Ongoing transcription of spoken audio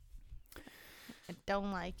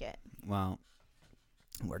Don't like it. Well,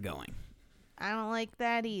 we're going. I don't like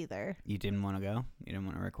that either. You didn't want to go? You didn't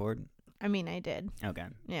want to record? I mean, I did. Okay.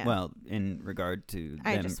 Yeah. Well, in regard to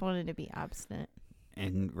I them, just wanted to be obstinate.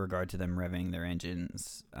 in regard to them revving their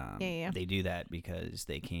engines, Yeah. they do that because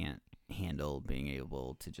they can't handle being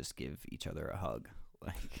able to just give each other a hug.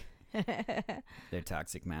 Like, their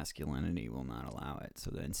toxic masculinity will not allow it.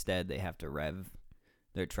 So that instead, they have to rev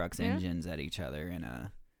their truck's engines at each other in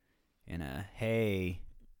a hey.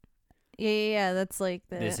 Yeah. That's like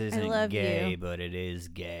the. This I isn't love gay, you. but it is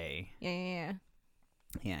gay. Yeah.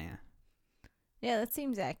 Yeah. Yeah, that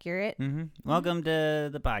seems accurate. Mm-hmm. Welcome to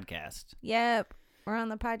the podcast. Yep. We're on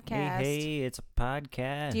the podcast. Hey, it's a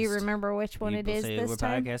podcast. Do you remember which one People it is say this we're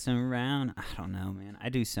time? podcasting around. I don't know, man. I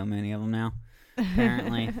do so many of them now.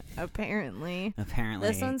 Apparently. Apparently. Apparently.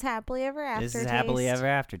 This one's Happily Ever After. This is Happily Ever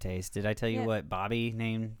Aftertaste. Did I tell you Yeah. what Bobby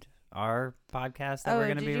named our podcast that we're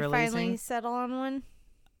going to be did you releasing? finally settle on one?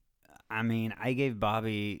 I mean, I gave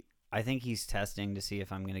Bobby, I think he's testing to see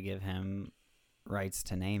if I'm going to give him rights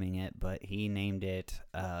to naming it, but he named it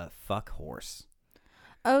Fuck Horse.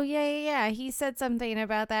 Oh, yeah. He said something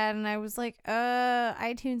about that, and I was like,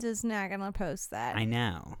 iTunes is not going to post that. I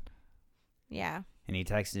know. Yeah. And he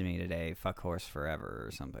texted me today, fuck horse forever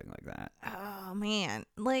or something like that. Oh, man.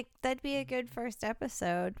 Like, that'd be a good first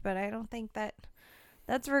episode, but I don't think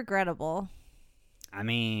that's regrettable. I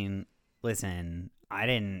mean, listen, I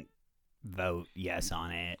didn't vote yes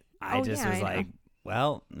on it. I was like,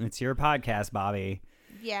 well, it's your podcast, Bobby.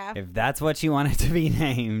 Yeah. If that's what you want it to be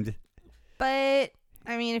named. But,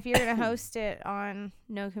 I mean, if you're going to host it on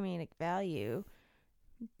No Comedic Value,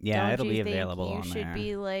 Yeah, it'll don't be you think available on you there. should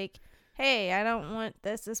be like, hey, I don't want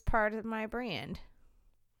this as part of my brand.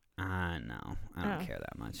 No, I don't care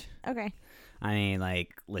that much. Okay. I mean,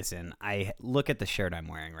 like, listen, I look at the shirt I'm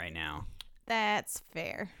wearing right now. That's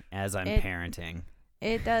fair. As I'm parenting.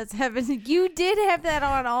 It does have you did have that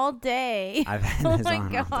on all day. I've had this on all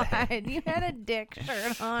God. day. You had a dick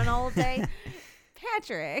shirt on all day.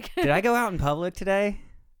 Patrick. Did I go out in public today?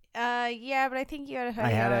 Yeah, but I think you had a hoodie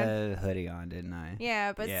on. I had a hoodie on, didn't I?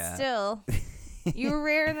 Yeah, but still. You were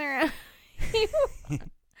wearing their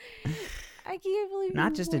I can't believe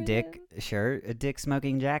Not just a dick shirt, a dick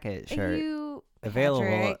smoking jacket shirt.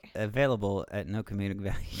 Available at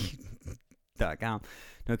nocomedicvalue.com.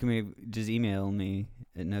 Just email me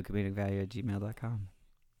at nocomedicvalue@gmail.com.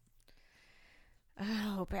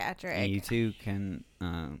 Oh, Patrick. And you too can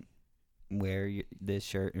wear this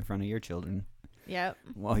shirt in front of your children. Yep.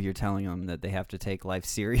 While you're telling them that they have to take life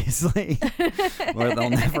seriously or they'll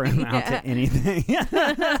never amount to anything.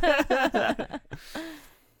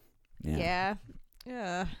 Yeah.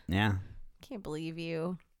 Yeah. Can't believe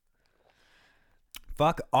you.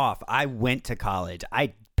 Fuck off. I went to college.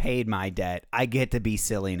 I paid my debt. I get to be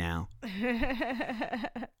silly now.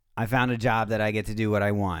 I found a job that I get to do what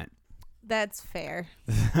I want. That's fair.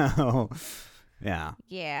 So, yeah.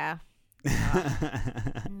 Yeah.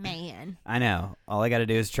 Man. I know. All I got to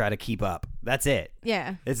do is try to keep up. That's it.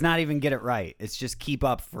 Yeah. It's not even get it right. It's just keep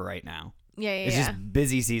up for right now. Yeah. It's just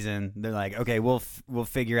busy season. They're like, okay, we'll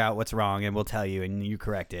figure out what's wrong and we'll tell you and you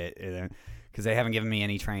correct it because they haven't given me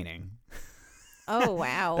any training. Oh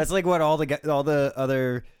wow. That's like what all the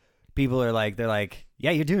other people are like. They're like,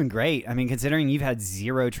 yeah, you're doing great. I mean, considering you've had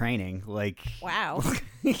zero training, like, wow.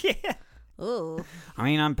 Yeah. Ooh. I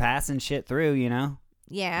mean, I'm passing shit through. Yeah.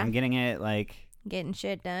 I'm getting it getting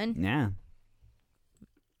shit done. Yeah.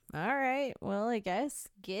 All right. Well, I guess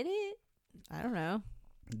get it. I don't know.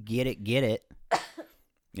 Get it.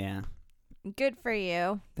 Yeah. Good for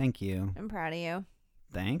you. Thank you. I'm proud of you.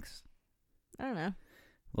 Thanks. I don't know.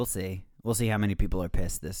 We'll see. We'll see how many people are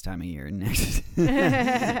pissed this time of year next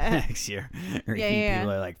year. Or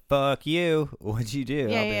people are like, fuck you. What'd you do? I'll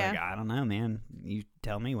be like, I don't know, man. You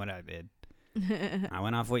tell me what I did. I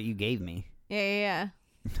went off what you gave me. Yeah.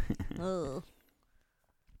 Ugh.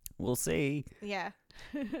 We'll see. Yeah.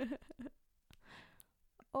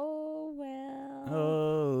 Oh, well.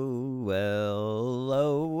 Oh, well.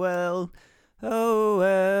 Oh, well. Oh,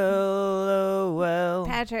 well. Oh, well.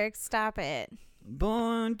 Patrick, stop it.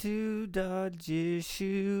 Born to dodge his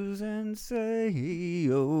shoes and say,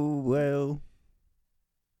 oh, well.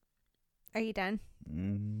 Are you done?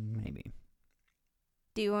 Maybe.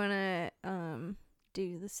 Do you want to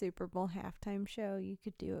do the Super Bowl halftime show? You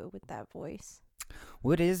could do it with that voice.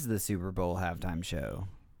 What is the Super Bowl halftime show?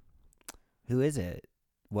 Who is it?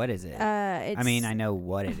 What is it? I mean, I know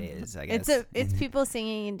what it is, I guess. It's people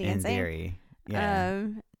singing and dancing. In theory. Yeah.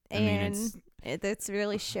 It's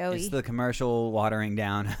really showy. It's the commercial watering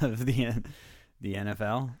down of the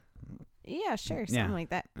NFL. Yeah, sure, Yeah. something like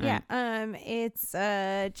that. All Yeah. It's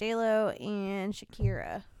J-Lo and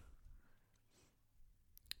Shakira.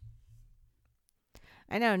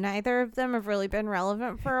 I know neither of them have really been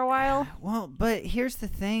relevant for a while. Well, but here's the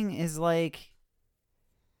thing: is like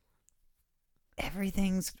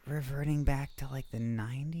everything's reverting back to like the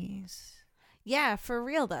 90s. Yeah, for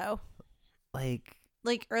real though. Like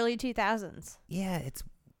early 2000s. Yeah,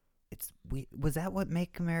 was that what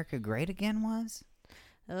Make America Great Again was?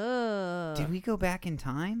 Oh. Did we go back in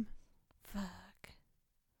time? Fuck.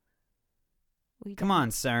 Come on,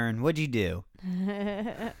 CERN. What'd you do?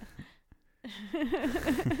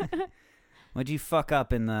 What'd you fuck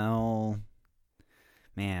up in the whole...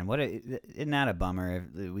 Man, isn't that a bummer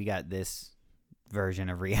if we got this version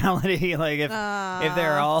of reality? Like if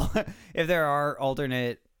there are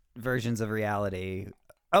alternate versions of reality.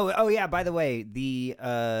 Oh yeah, by the way, the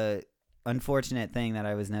unfortunate thing that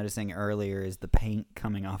I was noticing earlier is the paint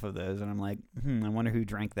coming off of those, and I'm like, I wonder who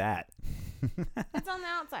drank that. It's on the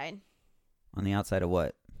outside. On the outside of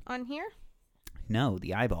what? On here? No,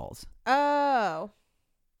 the eyeballs. Oh.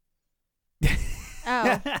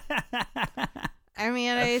 Oh. I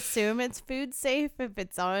mean, I assume it's food safe if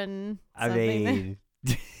it's on something. I mean,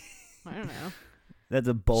 I don't know. That's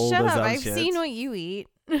a bold Shut assumption. up, I've seen what you eat.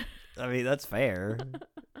 I mean, that's fair.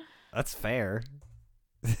 That's fair.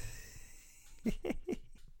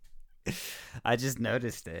 I just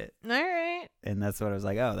noticed it. All right. And that's what I was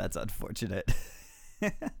like, oh, that's unfortunate.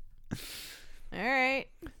 All right.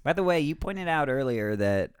 By the way, you pointed out earlier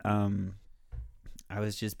that I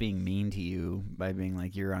was just being mean to you by being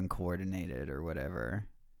like, you're uncoordinated or whatever.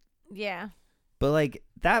 Yeah. But like,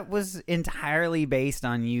 that was entirely based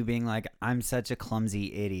on you being like, I'm such a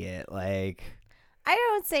clumsy idiot. Like, I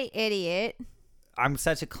don't say idiot. I'm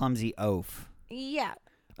such a clumsy oaf. Yeah.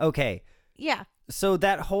 Okay. Yeah. So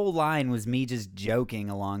that whole line was me just joking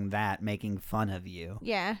along that, making fun of you.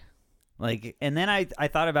 Yeah. Like, and then I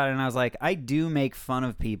thought about it and I was like, I do make fun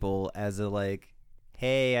of people as a like,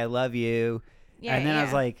 hey, I love you. Yeah. And then I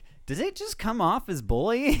was like, does it just come off as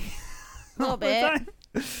bullying? A little bit.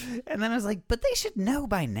 And then I was like, but they should know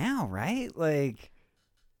by now, right? Like,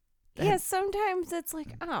 yeah, sometimes it's like,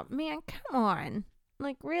 oh man, come on.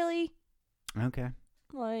 Like, really? Okay.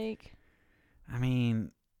 Like, I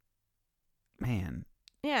mean, man.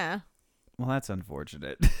 yeah. Well, that's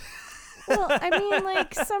unfortunate. Well, I mean,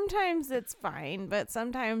 like, sometimes it's fine, but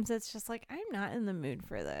sometimes it's just like, I'm not in the mood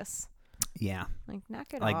for this. Yeah. Like,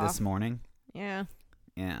 knock it like off. this morning. Yeah.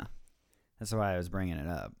 Yeah. That's why I was bringing it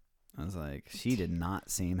up. I was like, she did not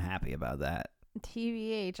seem happy about that.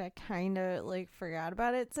 TBH, I kind of, like, forgot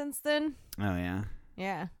about it since then. Oh, yeah?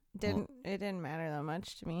 Yeah. It didn't matter that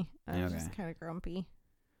much to me. I was just kind of grumpy.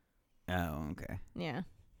 Oh, okay. Yeah.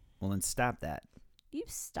 Well, then stop that. You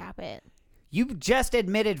stop it. You just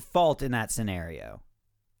admitted fault in that scenario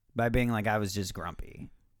by being like, I was just grumpy.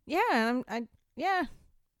 Yeah. Yeah.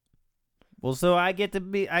 Well, so I get to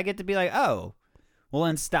be like, oh, well,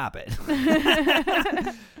 then stop it.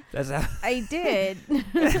 That's how I did. I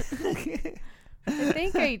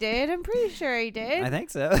think I did. I'm pretty sure I did. I think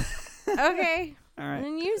so. Okay. All right.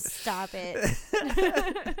 Then you stop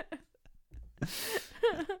it.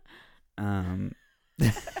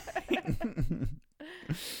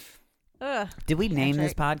 Ugh. Did we name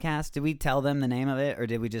this podcast? Did we tell them the name of it, or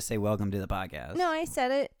did we just say welcome to the podcast? No, I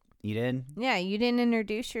said it. You did? Yeah, you didn't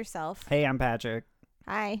introduce yourself. Hey, I'm Patrick.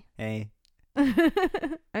 Hi. Hey.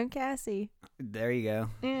 I'm Cassie. There you go.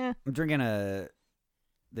 Yeah. I'm drinking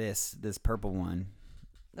this purple one.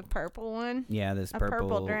 The purple one? Yeah, this A purple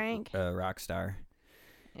purple drink? Rockstar.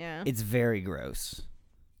 Yeah. It's very gross.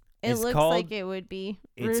 It It's looks called- like it would be.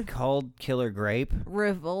 It's called Killer Grape,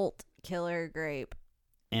 Revolt Killer Grape.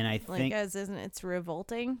 and I Like, think as isn't it's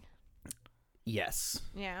revolting? yes.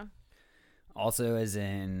 Yeah. Also, as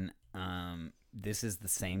in, this is the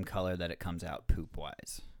same color that it comes out poop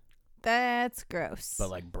wise, That's gross. but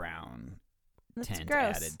like brown That's tint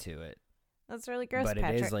gross. added to it. That's really gross, But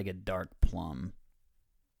Patrick. it is like a dark plum,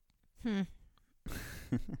 All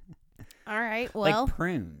right, well. like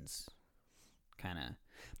prunes, kind of.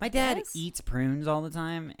 My dad Yes. eats prunes all the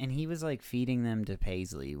time, and he was like feeding them to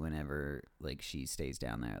Paisley whenever like she stays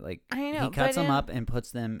down there. Like I know, he cuts but them up and puts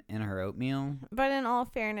them in her oatmeal. But in all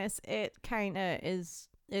fairness, it kind of is.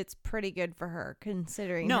 It's pretty good for her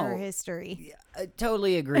considering No. her history. Yeah, I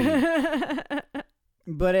totally agree.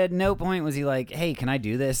 But at no point was he like, "Hey, can I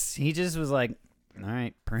do this?" He just was like, "All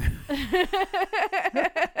right, prune."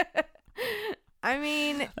 I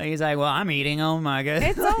mean, Like, he's like, "Well, I'm eating them. I guess."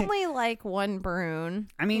 it's only like one prune.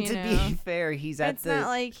 I mean, you to know? be fair, he's at It's the. not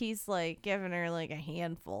like he's like giving her like a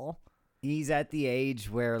handful. He's at the age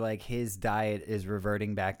where like his diet is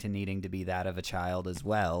reverting back to needing to be that of a child as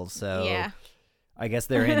well. So Yeah. I guess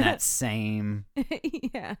they're in that same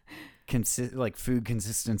Yeah. like food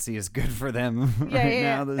consistency is good for them Yeah, right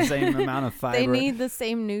yeah. now. The same amount of fiber. They need the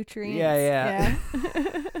same nutrients. Yeah.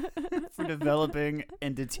 Yeah. For developing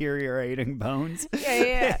and deteriorating bones.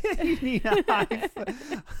 Yeah. You need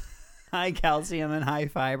a high calcium and high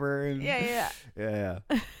fiber. And, Yeah. yeah.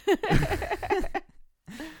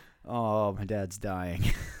 Oh, my dad's dying.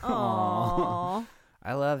 Aww.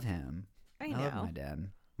 I love him. I I love know. my dad.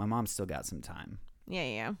 My mom's still got some time.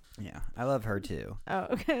 Yeah. Yeah, I love her too. Oh,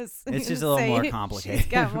 because It's just a little more complicated. She's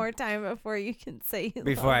got more time before you can say you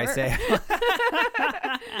Before I love say, her.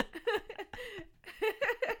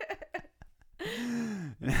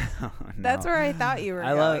 no. That's where I thought you were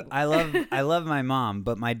going. I love my mom,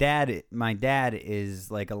 but my dad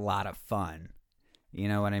is like a lot of fun. You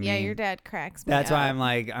know what I mean? Yeah, your dad cracks me That's up. why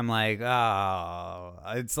I'm like, oh,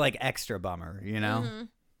 it's like extra bummer, you know? Mm-hmm.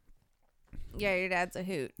 Yeah, your dad's a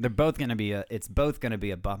hoot. They're both gonna be it's both gonna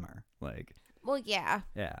be a bummer. Like, Well, yeah.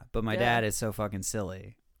 yeah, but my Yeah. dad is so fucking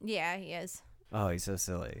silly. Yeah, he is. Oh, he's so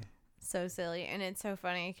silly. So silly. And it's so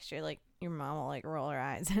funny because you're like, your mom will like roll her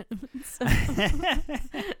eyes.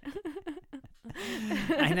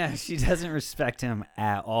 I know, she doesn't respect him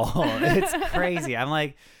at all. It's crazy. I'm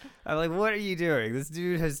like, what are you doing? This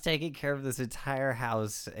dude has taken care of this entire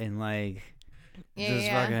house and like just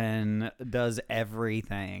fucking does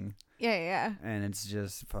everything. Yeah. And it's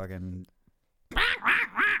just fucking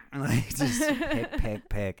like just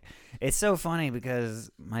pick. It's so funny because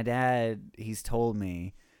my dad, he's told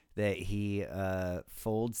me that he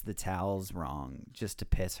folds the towels wrong just to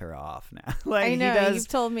piss her off now. Like I know, he does, you've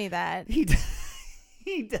told me that.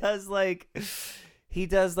 he does like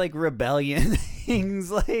rebellion things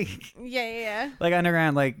like Yeah. like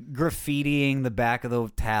underground, like graffitiing the back of the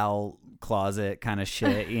towel closet kind of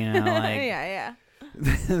shit, you know, like Yeah.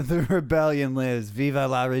 the rebellion lives, viva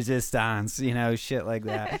la resistance, you know, shit like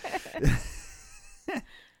that.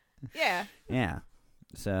 Yeah. Yeah,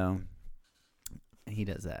 so he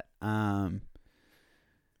does that.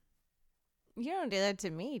 You don't do that to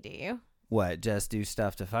me, do you? What, just do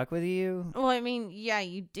stuff to fuck with you? Well, I mean, yeah,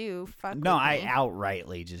 you do fuck No, with I me.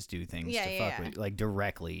 outrightly just do things Yeah, to yeah, fuck yeah. with, like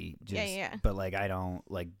directly. Just, Yeah. But like I don't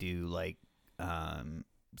like do like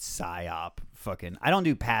psyop fucking. I don't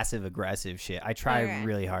do passive aggressive shit. I try Okay.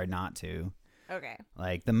 really hard not to. Okay.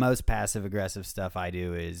 Like the most passive aggressive stuff I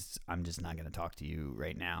do is I'm just not gonna talk to you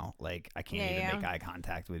right now. Like I can't even make eye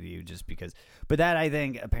contact with you just because. But that I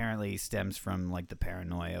think apparently stems from like the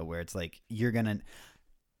paranoia where it's like you're gonna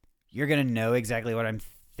know exactly what I'm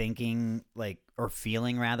thinking, like, or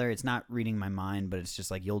feeling rather. It's not reading my mind, but it's just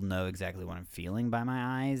like you'll know exactly what I'm feeling by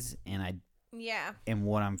my eyes, and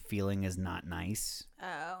what I'm feeling is not nice.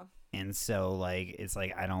 Oh. And so like it's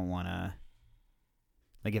like I don't want to,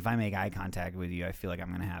 like, if I make eye contact with you, I feel like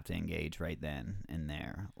I'm gonna have to engage right then and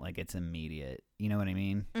there. Like it's immediate. You know what I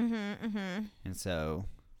mean? Mm-hmm. And so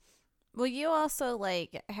Well, you also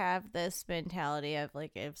like have this mentality of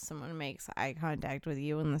like if someone makes eye contact with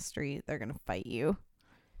you in the street, they're gonna fight you.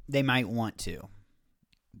 they might want to.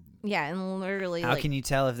 Yeah, and literally, How like, can you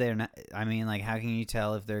tell if they're not? I mean, like, how can you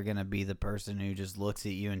tell if they're gonna be the person who just looks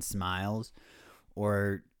at you and smiles,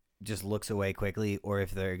 or just looks away quickly, or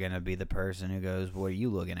if they're gonna be the person who goes, "What are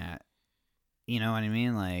you looking at?" You know what I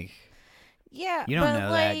mean? Like, yeah, you don't but,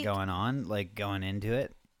 know like, that going on, like going into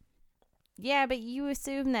it. Yeah, but you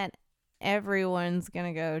assume that everyone's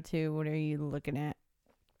gonna go to what are you looking at?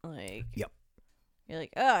 Like, Yep. You're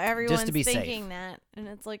like, oh, everyone's be thinking safe. that, and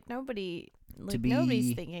it's like nobody's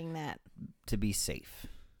be- thinking that. To be safe.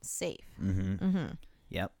 Safe. Mm-hmm.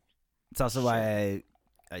 Yep. It's also why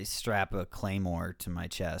I strap a claymore to my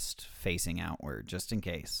chest facing outward, just in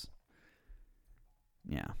case.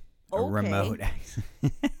 Yeah. A Okay. remote.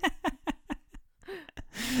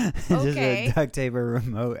 Just Okay. a duct tape a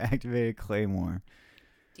remote activated claymore.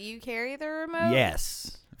 Do you carry the remote?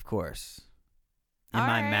 Yes, of course. In All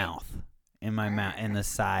my right. mouth. In my mouth. In the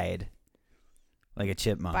side. Like a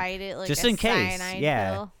chipmunk. Bite it like Just a in case. cyanide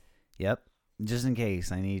Yeah. pill. Yep. Just in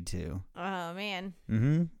case I need to. Oh man,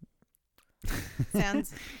 Mm-hmm.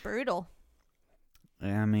 sounds brutal.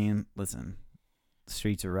 I mean, listen. The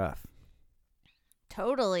streets are rough.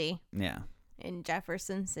 Totally. Yeah. In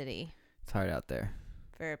Jefferson City, It's hard out there.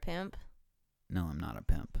 for a pimp, No, I'm not a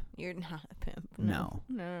pimp. you're not a pimp. No.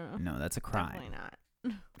 No. No, that's a crime, Definitely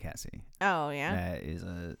not. Cassie. Oh yeah. That is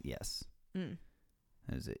a yes. Mm.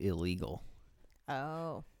 That is illegal.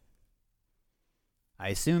 Oh. I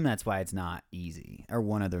assume that's why it's not easy, or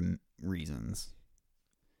one of the reasons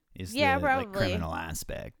is Yeah, the like, probably. criminal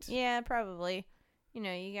aspect. Yeah, probably.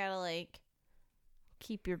 You gotta like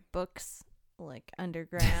keep your books like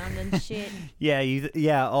underground and shit.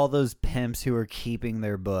 Yeah, all those pimps who are keeping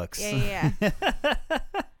their books. Yeah.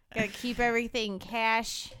 Gotta keep everything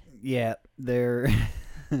cash. Yeah, they're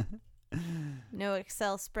No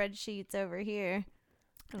Excel spreadsheets over here.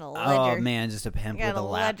 And a oh ledger. man, just a pimp with a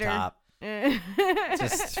laptop.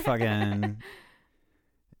 Just fucking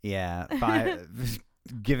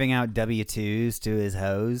giving out W-2s to his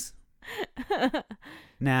hoes.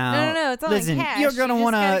 Now, no, it's all listen, in cash. you're gonna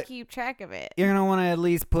want to keep track of it. You're gonna want to at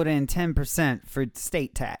least put in 10% for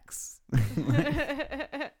state tax.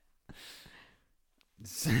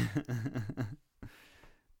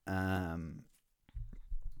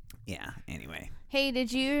 Yeah. Anyway. Hey,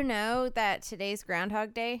 did you know that today's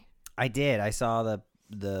Groundhog Day? I did. I saw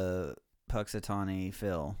the Puxatawny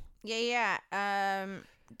Phil. Yeah.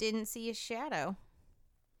 Didn't see a shadow.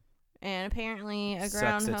 And apparently a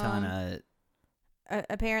groundhog.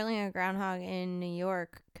 Apparently a groundhog in New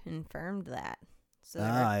York confirmed that. So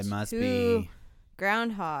it must be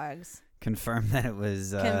groundhogs. Confirmed that it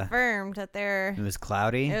was confirmed that it was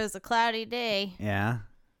cloudy. It was a cloudy day. Yeah.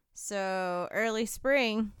 So early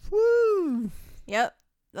spring. Woo! Yep.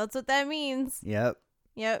 That's what that means. Yep.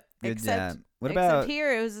 Good job. Except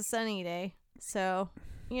here it was a sunny day. So,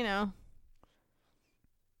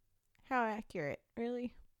 how accurate,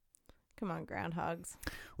 really? Come on, groundhogs.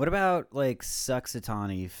 What about like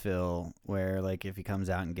Suxatawny Phil, where like if he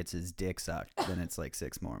comes out and gets his dick sucked, then it's like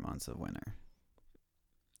 6 more months of winter?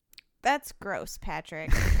 That's gross,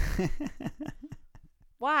 Patrick.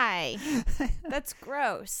 Why? That's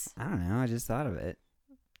gross. I don't know. I just thought of it.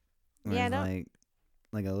 Yeah,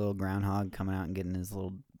 like a little groundhog coming out and getting his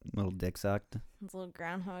little dick sucked. His little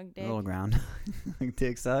groundhog dick. Little groundhog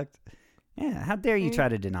dick sucked. Yeah. How dare you try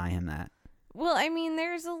to deny him that? Well, I mean,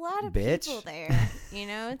 there's a lot of people there.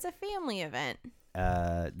 It's a family event.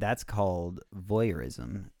 That's called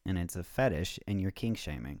voyeurism, and it's a fetish, and you're kink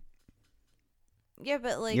shaming. Yeah,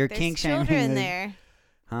 but like, you're there's kink children there.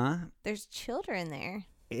 Huh? There's children there.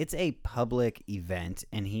 It's a public event,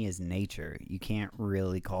 and he is nature. You can't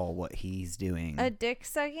really call what he's doing a dick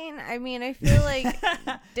sucking. I mean, I feel like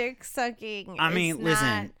dick sucking.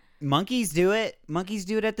 Listen, monkeys do it. Monkeys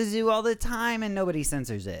do it at the zoo all the time, and nobody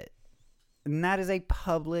censors it. And that is a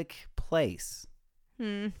public place.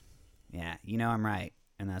 Yeah, I'm right,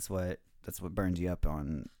 and that's what burns you up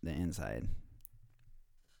on the inside.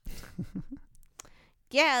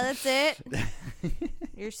 Yeah, that's it.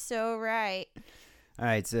 You're so right. All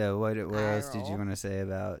right, so what else did you want to say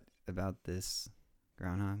about this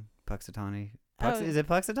groundhog? Puxatawny? Is it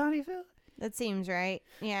Puxatawny, Phil? That seems right.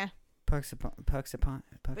 Yeah. Puxatawny?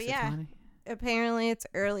 But yeah, apparently it's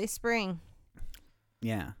early spring.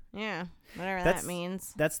 Yeah. Yeah, whatever that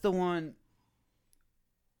means. That's the one.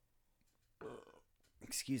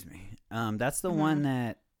 Excuse me. That's the one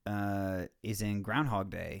that is in Groundhog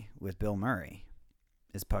Day with Bill Murray.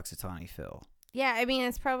 Is Puxatawny Phil? Yeah, I mean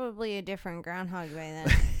it's probably a different Groundhog Day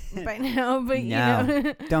then by now, but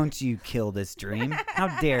no, don't you kill this dream?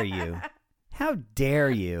 How dare you? How dare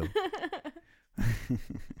you?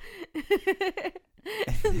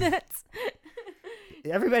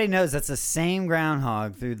 Everybody knows that's the same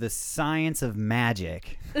groundhog through the science of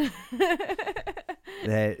magic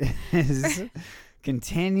that is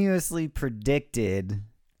continuously predicted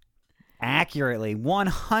accurately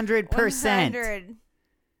 100%.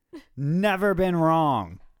 Never been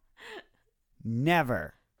wrong.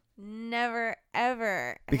 Never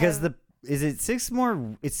ever. Because is it 6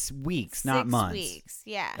 more? It's weeks, not months. 6 weeks,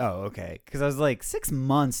 yeah. Oh, okay. Because I was like, 6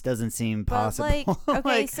 months doesn't seem possible.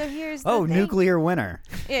 Okay, so here's the thing. Nuclear winter.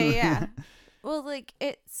 Yeah. Well, like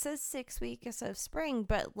it says 6 weeks of spring,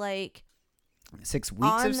 but like 6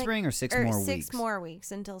 weeks of spring or 6 more weeks? 6 more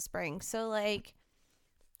weeks until spring. So like,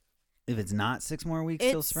 if it's not 6 more weeks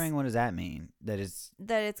till spring, what does that mean? That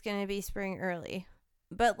it's going to be spring early.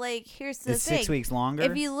 But like, here's the thing. It's 6 weeks longer?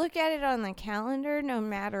 If you look at it on the calendar, no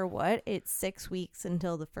matter what, it's 6 weeks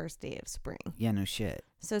until the first day of spring. Yeah, no shit.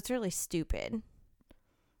 So it's really stupid.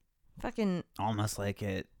 Fucking. Almost like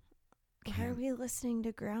it. Why are we listening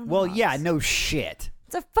to groundhogs? Well, yeah, no shit.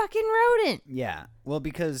 It's a fucking rodent. Yeah. Well,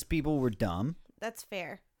 because people were dumb. That's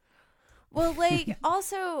fair. Well, like,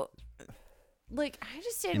 also, like, I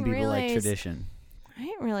just didn't and people realize. Like tradition. I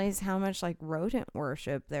didn't realize how much, like, rodent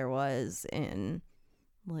worship there was in,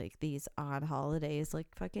 like, these odd holidays, like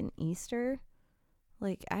fucking Easter.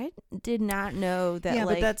 Like, I did not know that. Yeah,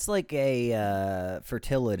 but that's like a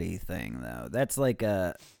fertility thing, though. That's like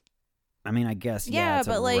a. I mean, I guess. Yeah, it's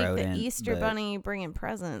but a like rodent, the Easter bunny bringing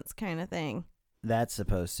presents kind of thing. That's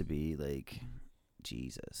supposed to be like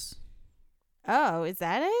Jesus. Oh, is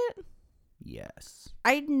that it? Yes.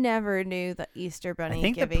 I never knew the Easter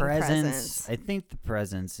Bunny giving presents. I think the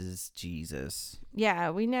presents is Jesus. Yeah,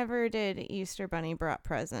 we never did Easter Bunny brought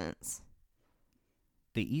presents.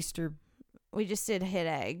 The Easter... We just did hid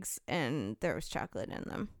eggs, and there was chocolate in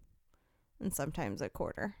them. And sometimes a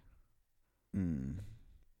quarter.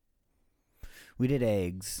 We did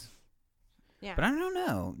eggs. Yeah. But I don't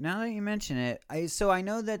know. Now that you mention it, I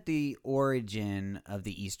know that the origin of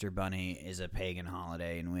the Easter Bunny is a pagan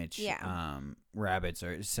holiday in which rabbits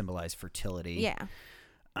symbolize fertility. Yeah.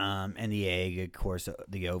 And the egg, of course,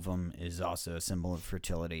 the ovum is also a symbol of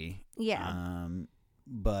fertility. Yeah.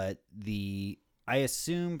 But I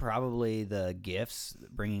assume probably the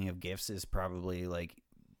bringing of gifts is probably like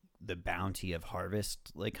the bounty of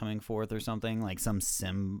harvest, like coming forth or something, like some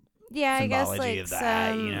yeah, I guess symbology like of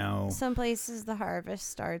that, some places the harvest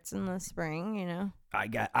starts in the spring,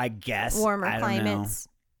 I guess warmer climates.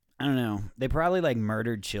 I don't know. They probably like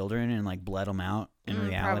murdered children and like bled them out in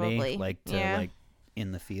reality, probably. like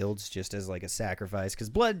in the fields just as like a sacrifice, because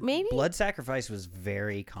blood sacrifice was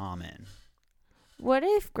very common. What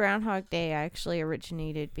if Groundhog Day actually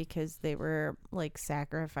originated because they were like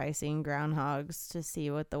sacrificing groundhogs to see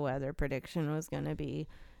what the weather prediction was going to be,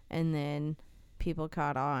 and then people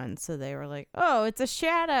caught on, so they were like, oh, it's a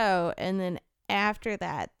shadow, and then after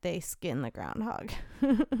that they skinned the groundhog.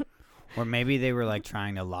 Or maybe they were like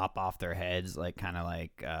trying to lop off their heads, like kind of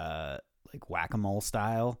like whack-a-mole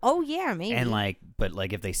style. Oh yeah, maybe. And but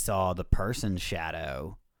if they saw the person's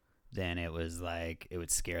shadow, then it was like it would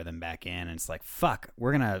scare them back in, and it's like, fuck,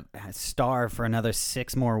 we're gonna starve for another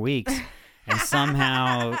 6 more weeks, and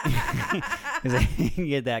somehow because they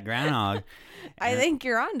get that groundhog. I think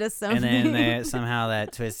you're onto something. And then somehow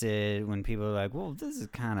that twisted when people were like, well, this is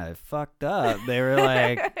kind of fucked up. They were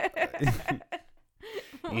like,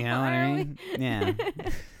 you know what I mean? Yeah.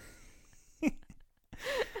 I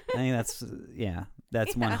think that's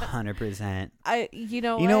 100%. You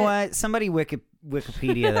know what? Somebody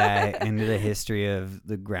Wikipedia that into the history of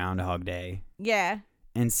the Groundhog Day. Yeah.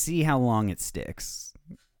 And see how long it sticks.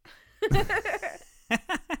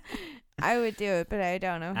 I would do it, but I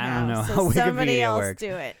don't know how. I don't know so how Wikipedia somebody else works.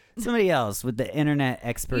 do it. Somebody else with the internet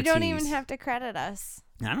expertise. You don't even have to credit us.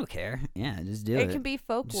 I don't care. Yeah, just do it. It can be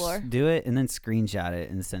folklore. Just do it and then screenshot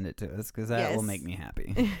it and send it to us, because that will make me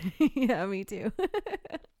happy. Yeah, me too.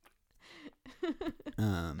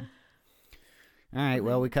 All right,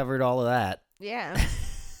 well, we covered all of that. Yeah.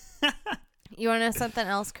 You want to know something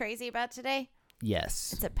else crazy about today?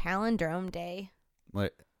 Yes. It's a palindrome day.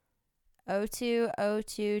 What?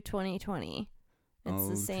 02/02/2020. It's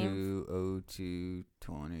the same.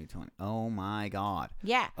 02/02/2020. Oh my God.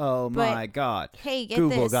 Yeah. Oh my God. Hey, get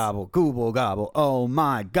Google this. gobble. Google gobble. Oh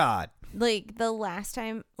my God. Like the last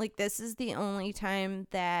time, like this is the only time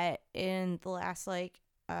that in the last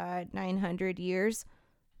 900 years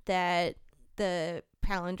that the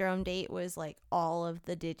palindrome date was like all of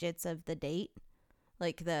the digits of the date.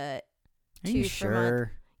 Like the Are you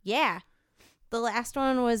sure? Yeah. The last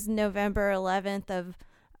one was November 11th of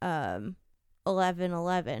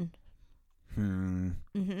 11/11.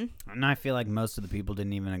 And I feel like most of the people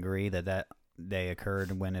didn't even agree that day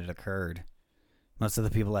occurred when it occurred. Most of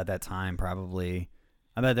the people at that time probably,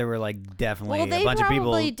 I bet there were like definitely a bunch of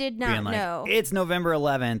people did not being like, know. It's November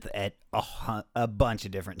 11th at a bunch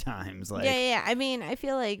of different times. Like, yeah. I mean, I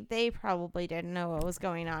feel like they probably didn't know what was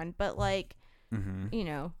going on, but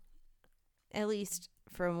at least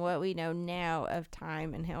from what we know now of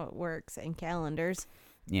time and how it works and calendars.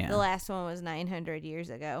 Yeah. The last one was 900 years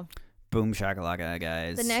ago. Boom shakalaka,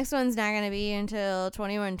 guys. The next one's not going to be until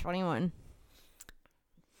 21/21.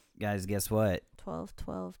 Guys, guess what?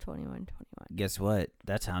 12/12/21/21. Guess what?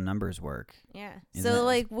 That's how numbers work. Yeah. Isn't So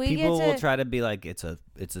it? we people get to will try to be like it's an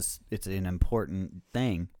important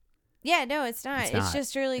thing. Yeah, no, it's not. It's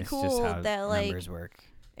just really cool just how that numbers work.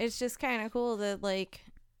 It's just kind of cool that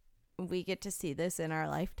we get to see this in our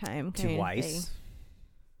lifetime. Twice?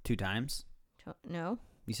 2 times? No.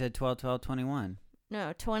 You said 12/12/21.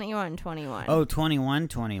 No, 21/21. Oh,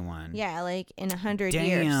 21/21. Yeah, like in 100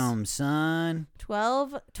 years. Damn, son.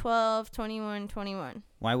 12/12/21/21.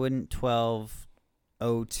 Why wouldn't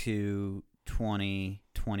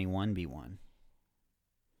 12/02/2021 be one?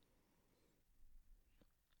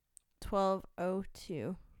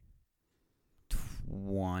 12/02.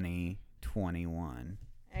 2021.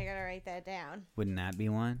 I gotta write that down. Wouldn't that be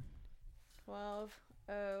one?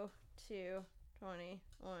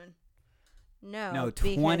 12/02/21. No. No,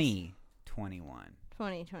 2021.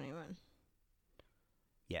 2021.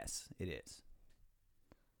 Yes, it is.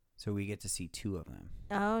 So we get to see 2 of them.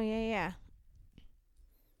 Oh, yeah.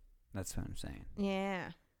 That's what I'm saying.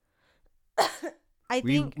 Yeah.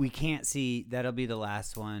 we can't see. That'll be the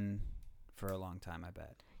last one for a long time, I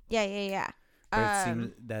bet. Yeah. But it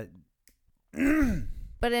seems that.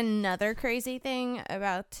 But another crazy thing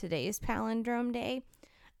about today's palindrome day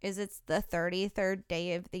is it's the 33rd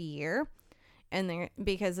day of the year, and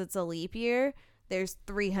because it's a leap year, there's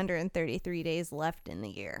 333 days left in the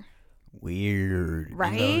year. Weird.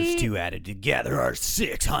 Right? And those two added together are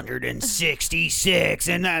 666,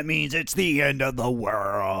 and that means it's the end of the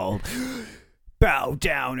world. Bow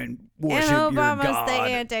down and worship and your Obama's God. the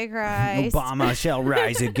Antichrist. Obama shall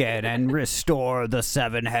rise again and restore the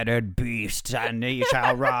seven-headed beast, and he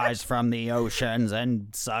shall rise from the oceans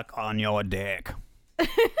and suck on your dick.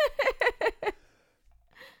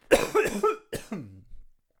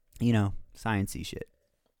 You know, sciencey shit.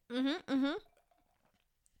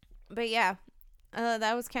 But yeah,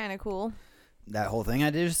 that was kind of cool. That whole thing I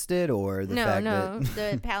just did, or the fact that...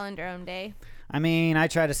 the palindrome day. I mean, I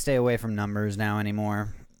try to stay away from numbers now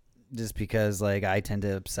anymore, just because, like, I tend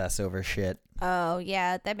to obsess over shit. Oh,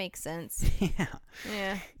 yeah, that makes sense.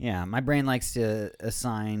 Yeah, my brain likes to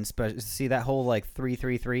assign, see that whole, like,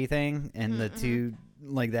 333 thing, and the two,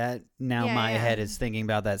 like that, now my head is thinking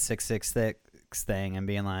about that 666 thing and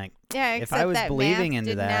being like, yeah, if I was that believing math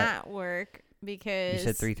into did that... not work, because... You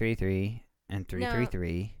said 333 and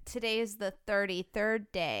 333. No, today is the 33rd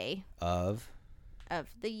day... Of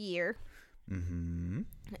the year. Mm-hmm.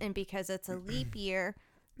 And because it's a leap year,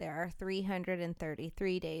 there are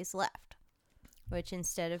 333 days left, which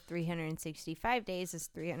instead of 365 days is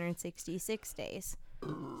 366 days.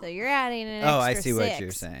 So you're adding an extra 6. Oh, I see what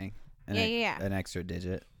you're saying. Yeah. An extra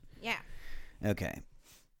digit. Yeah. Okay.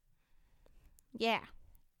 Yeah.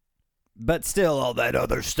 But still all that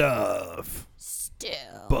other stuff.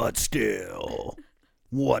 But still.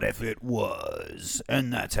 What if it was?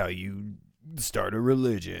 And that's how you start a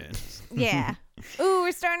religion. Yeah. Ooh,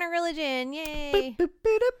 we're starting a religion. Yay.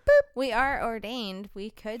 We are ordained. We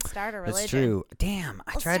could start a religion. That's true. Damn.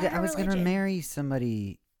 I was going to marry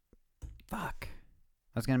somebody. Fuck.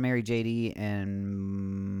 I was going to marry JD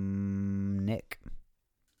and Nick.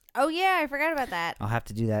 Oh, yeah. I forgot about that. I'll have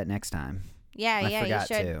to do that next time. Yeah, I forgot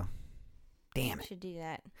you should. to. Damn it. You should do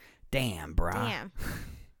that. Damn, brah. Damn.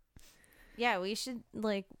 Yeah, we should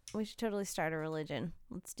totally start a religion.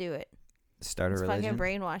 Let's do it. Start a Let's religion?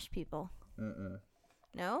 fucking brainwash people.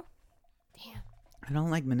 No? Damn. I don't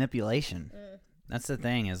like manipulation. That's the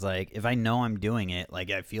thing, is like, if I know I'm doing it, like,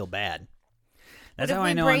 I feel bad. That's how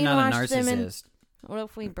I know I'm not a narcissist. What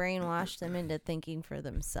if we brainwash them into thinking for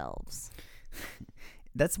themselves?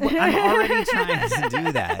 That's what I'm already trying to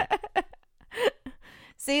do that.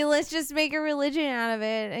 See, let's just make a religion out of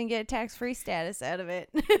it and get tax-free status out of it.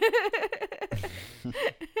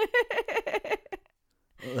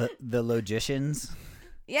 The logicians?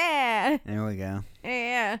 Yeah. There we go.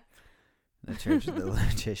 Yeah. The Church of the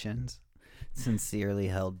Logicians. Sincerely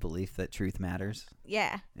held belief that truth matters.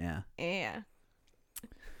 Yeah. Yeah. Yeah.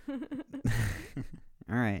 All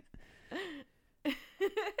right.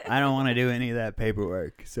 I don't want to do any of that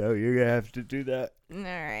paperwork, so you're going to have to do that. All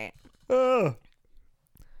right. Oh.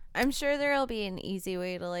 I'm sure there'll be an easy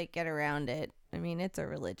way to, like, get around it. I mean, it's a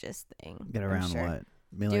religious thing. Get around what?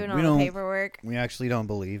 Doing all the paperwork. We actually don't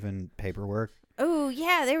believe in paperwork. Oh,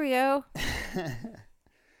 yeah, there we go.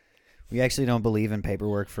 We actually don't believe in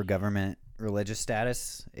paperwork for government religious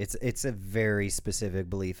status. It's a very specific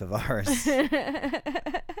belief of ours.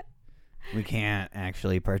 We can't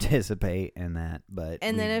actually participate in that, but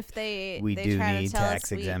then if they do try need to tell tax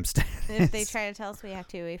us exempt status. If they try to tell us we have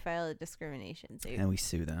to, we file a discrimination suit. And we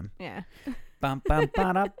sue them. Yeah. Bum, bum,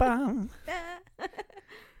 ba-da-bum.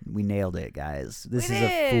 We nailed it, guys. This is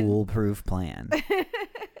a foolproof plan.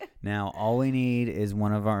 Now, all we need is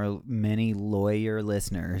one of our many lawyer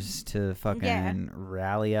listeners to fucking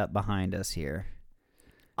rally up behind us here.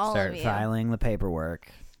 Start filing the paperwork,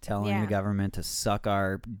 telling the government to suck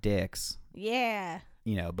our dicks. Yeah.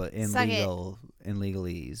 You know, but in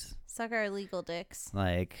legalese. Suck our legal dicks.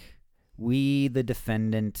 Like, we, the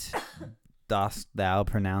defendant, dost thou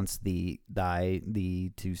pronounce thee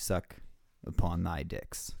to suck upon thy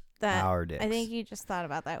dicks. Our dicks. I think you just thought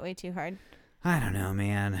about that way too hard. I don't know,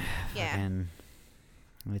 man. Yeah. Fucking,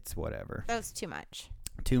 it's whatever. That was too much.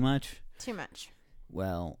 Too much? Too much.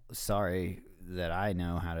 Well, sorry that I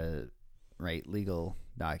know how to write legal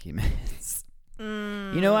documents.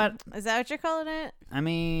 You know what? Is that what you're calling it? I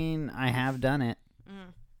mean, I have done it.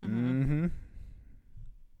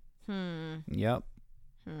 Yep.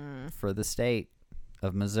 For the state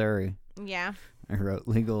of Missouri. Yeah. I wrote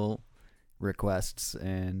legal requests,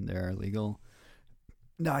 and there are legal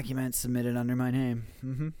documents submitted under my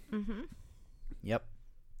name. Yep.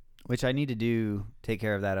 Which I need to take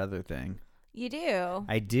care of that other thing. You do.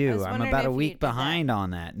 I do. I'm about a week behind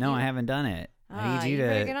on that. No, I haven't done it. I need you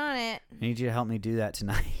to get on it. I need you to help me do that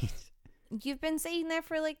tonight. You've been saying that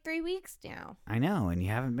for like 3 weeks now. I know, and you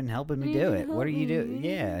haven't been helping me do it. What are you doing?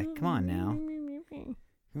 Yeah, come on now.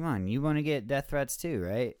 Come on, you want to get death threats too,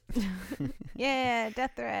 right? Yeah,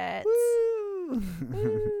 death threats. Woo!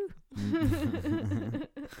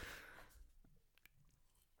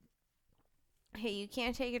 Hey, you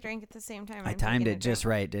can't take a drink at the same time. I timed it just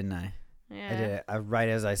right, didn't I? Yeah. I did it right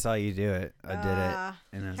as I saw you do it. I did it.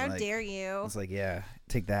 And I was how dare you? I was like, yeah,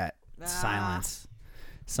 take that. Silence.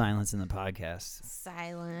 Silence in the podcast.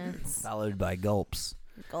 Silence. Followed by gulps.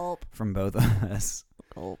 Gulp. From both of us.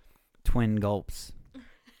 Gulp. Twin gulps.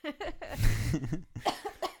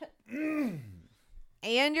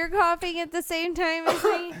 And you're coughing at the same time as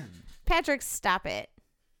me? Patrick, stop it.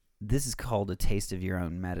 This is called a taste of your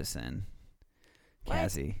own medicine. What?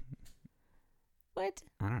 Cassie. What?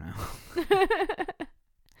 I don't know.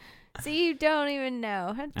 So you don't even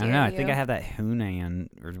know. How dare I don't know. I you? think I have that Hunan,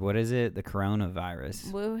 or what is it? The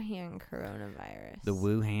coronavirus. Wuhan coronavirus. The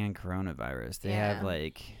Wuhan coronavirus. They have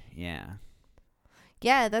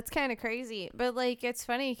Yeah, that's kind of crazy. But, like, it's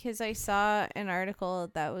funny because I saw an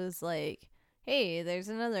article that was like, hey, there's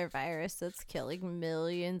another virus that's killing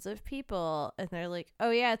millions of people. And they're like,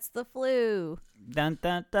 oh, yeah, it's the flu. Dun,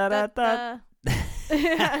 dun, da, da, da.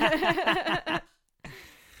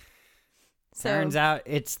 Turns out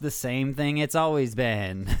it's the same thing it's always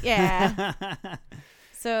been. Yeah.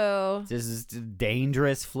 So this is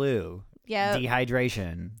dangerous flu. Yeah.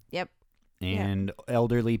 Dehydration. Yep. And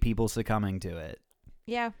elderly people succumbing to it.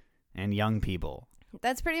 Yeah. And young people.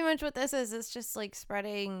 That's pretty much what this is. It's just like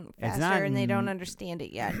spreading faster and they don't understand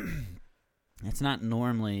it yet. It's not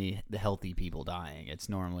normally the healthy people dying. It's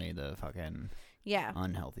normally the fucking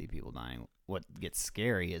unhealthy people dying. What gets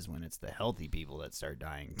scary is when it's the healthy people that start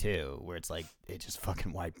dying too, where it's like it just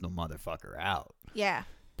fucking wiped the motherfucker out. Yeah.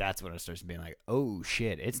 That's when it starts being like, oh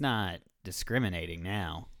shit, it's not discriminating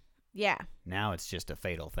now. Yeah. Now it's just a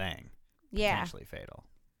fatal thing. Yeah. Potentially fatal.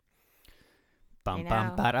 Bum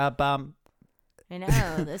bum ba bum. I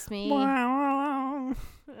know. This me.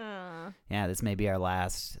 Yeah, this may be our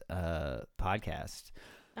last podcast.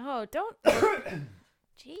 Oh, don't.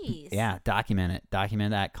 Jeez. Yeah, document it.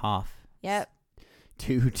 Document that cough. Yep.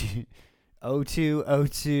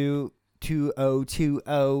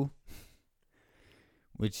 02022020.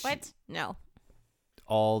 Which what? No.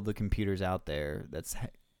 All the computers out there, that's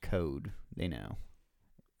code. They know.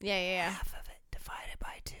 Yeah. Half of it divided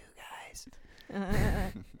by 2, guys.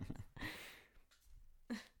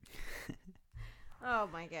 Oh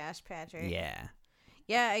my gosh, Patrick. Yeah.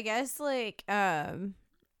 Yeah, I guess like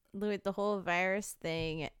with the whole virus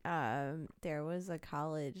thing, there was a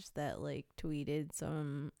college that like tweeted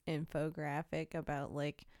some infographic about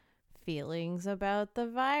like feelings about the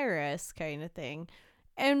virus kind of thing.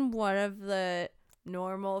 And one of the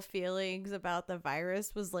normal feelings about the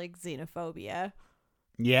virus was like xenophobia.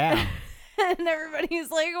 Yeah. And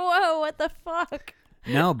everybody's like, whoa, what the fuck?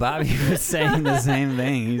 No, Bobby was saying the same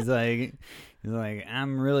thing. He's like,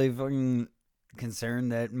 I'm really fucking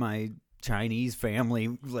concerned that my Chinese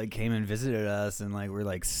family like came and visited us and like we're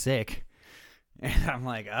like sick. And I'm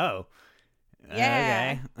like, oh,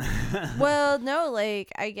 yeah. Okay. Well, no,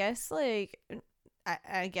 like I guess like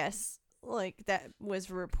that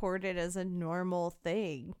was reported as a normal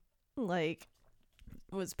thing. Like,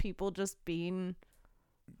 was people just being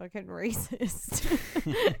fucking racist?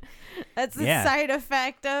 That's the side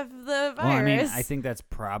effect of the virus. Well, I mean, I think that's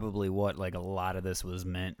probably what like a lot of this was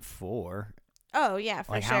meant for. Oh yeah,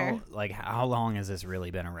 for sure. How long has this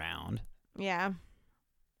really been around? Yeah.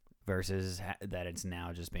 Versus that it's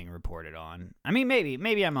now just being reported on. I mean,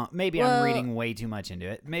 maybe I'm reading way too much into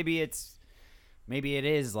it. Maybe it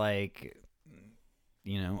is like,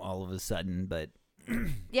 you know, all of a sudden, but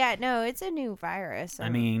yeah, no, it's a new virus. I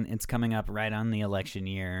mean, it's coming up right on the election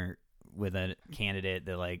year with a candidate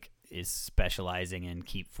that like is specializing in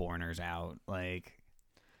keep foreigners out. Like,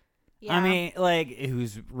 yeah. I mean, like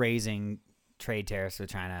who's raising trade tariffs with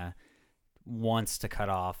China, wants to cut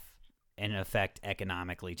off and affect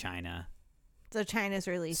economically China. So China's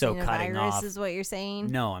releasing a virus is what you're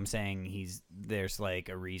saying? No, I'm saying there's like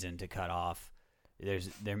a reason to cut off.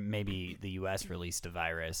 Maybe the US released a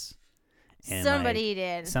virus. And somebody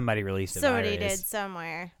did. Somebody released a virus. Somebody did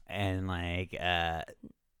somewhere. And like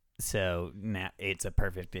so now it's a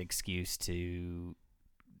perfect excuse to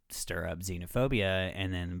stir up xenophobia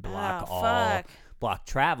and then block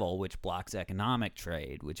travel, which blocks economic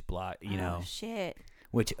trade, which shit.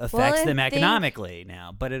 Which affects them economically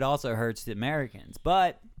now, but it also hurts the Americans.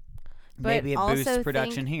 But maybe it boosts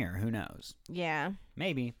production here. Who knows? Yeah.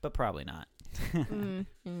 Maybe, but probably not.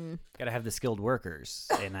 Got to have the skilled workers,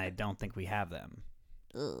 and I don't think we have them.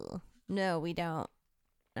 Ugh. No, we don't.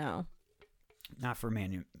 No. Not for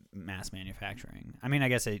mass manufacturing. I mean, I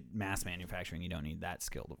guess mass manufacturing, you don't need that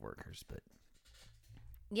skilled of workers, but...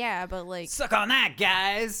 Yeah, but like... Suck on that,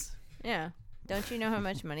 guys! Yeah. Don't you know how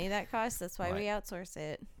much money that costs? That's why we outsource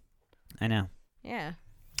it. I know. Yeah.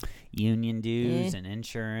 Union dues and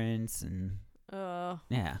insurance and...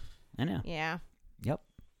 Yeah, I know. Yeah. Yep.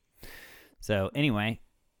 So, anyway,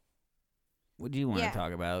 what do you want to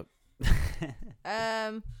talk about?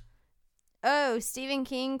 Stephen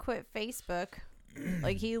King quit Facebook.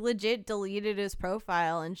 Like, he legit deleted his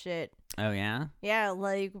profile and shit. Oh, yeah? Yeah,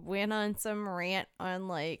 like, went on some rant on,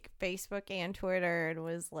 like, Facebook and Twitter and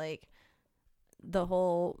was, like, the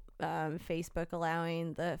whole Facebook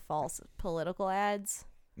allowing the false political ads.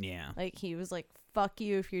 Yeah. Like, he was like, fuck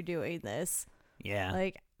you if you're doing this. Yeah.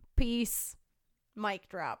 Like, peace. Mic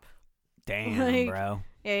drop. Damn, like, bro.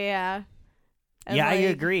 Yeah. And yeah, like, I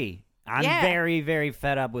agree. I'm very, very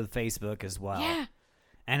fed up with Facebook as well. Yeah.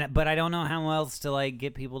 But I don't know how else to, like,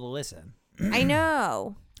 get people to listen. I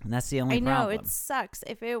know. And that's the only problem. I know, it sucks.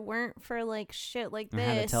 If it weren't for, like, shit like this.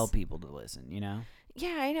 How to tell people to listen, you know?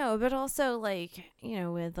 Yeah, I know. But also, like, you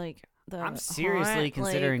know, with, like, I'm seriously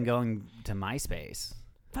considering going to MySpace.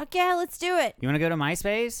 Fuck yeah, let's do it. You want to go to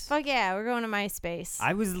MySpace? Fuck yeah, we're going to MySpace.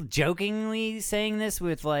 I was jokingly saying this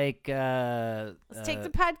with, like... let's take the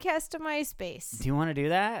podcast to MySpace. Do you want to do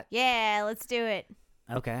that? Yeah, let's do it.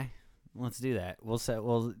 Okay, let's do that.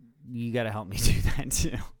 Well, you got to help me do that,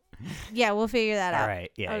 too. Yeah, we'll figure that out. All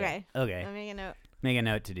right, yeah. Okay. Yeah. Okay. I'll make a note. Make a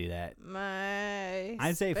note to do that.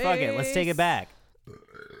 I'd say fuck it. Let's take it back.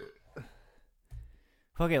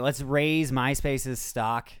 Fuck it. Let's raise MySpace's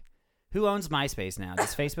stock. Who owns MySpace now?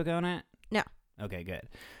 Does Facebook own it? No. Okay, good.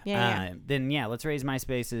 Yeah. Then, let's raise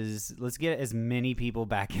MySpace's... Let's get as many people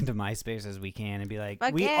back into MySpace as we can and be like,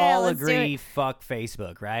 we all agree, fuck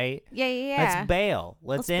Facebook, right? Yeah. Let's bail.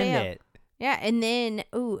 Let's end it. Yeah, and then,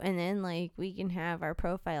 like, we can have our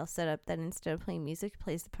profile set up that instead of playing music, it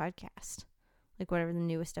plays the podcast. Like, whatever the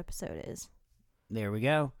newest episode is. There we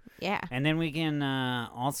go. Yeah. And then we can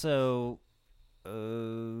also...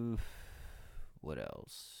 what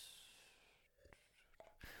else?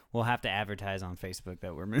 We'll have to advertise on Facebook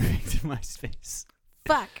that we're moving to MySpace.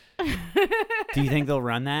 Fuck. Do you think they'll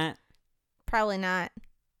run that? Probably not.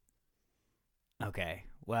 Okay.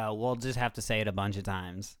 Well, we'll just have to say it a bunch of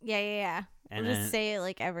times. Yeah. And we'll just say it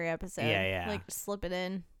like every episode. Yeah. Like, slip it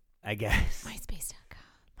in. I guess. MySpace.com.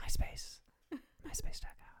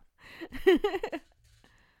 MySpace.com.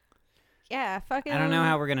 Yeah, fucking... I don't know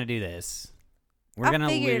how we're going to do this. We're going to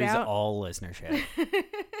lose all listenership.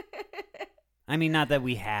 I mean, not that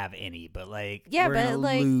we have any, but, like, we're going to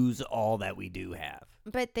lose all that we do have.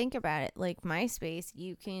 But think about it. Like, MySpace,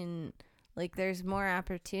 you can... Like, there's more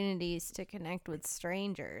opportunities to connect with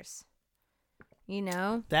strangers. You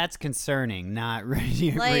know? That's concerning, not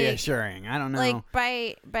reassuring. I don't know. Like,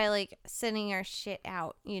 by like, sending our shit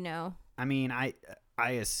out, you know? I mean, I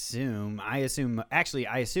assume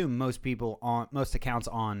most people on... Most accounts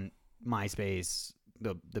on MySpace,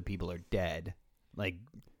 the people are dead. Like...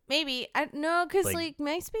 Maybe. No, because, like,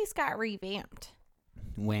 MySpace got revamped.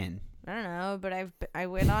 When? I don't know, but I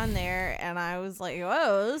went on there, and I was like,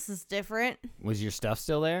 whoa, this is different. Was your stuff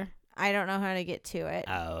still there? I don't know how to get to it.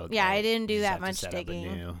 Oh, okay. Yeah, I didn't do that much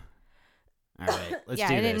digging. All right, let's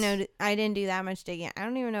do this. I didn't do that much digging. I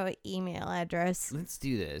don't even know what email address. Let's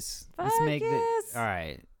do this. Let's make yes. All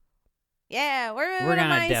right. Yeah, we're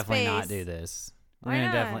gonna definitely not do this. Why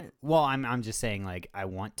not? Definitely. Well, I'm just saying, like, I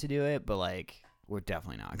want to do it, but, like, we're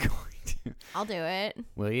definitely not going to. I'll do it.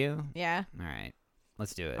 Will you? Yeah. All right.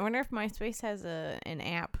 Let's do it. I wonder if MySpace has an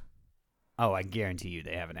app. Oh, I guarantee you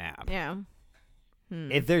they have an app. Yeah.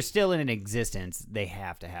 If they're still in existence, they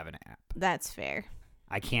have to have an app. That's fair.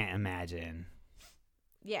 I can't imagine.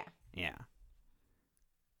 Yeah. Yeah.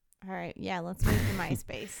 All right. Yeah, let's move to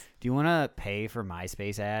MySpace. Do you want to pay for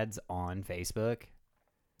MySpace ads on Facebook?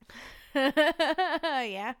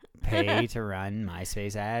 Yeah. Pay to run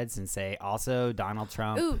MySpace ads and say, also, Donald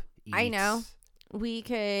Trump eats. I know. We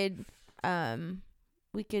could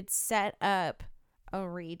set up a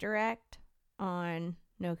redirect on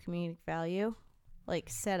No Comedic Value. Like,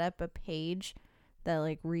 set up a page that,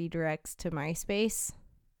 like, redirects to MySpace.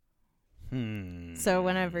 So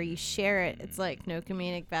whenever you share it, it's like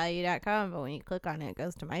nocomedicvalue.com, but when you click on it, it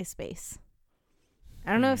goes to MySpace.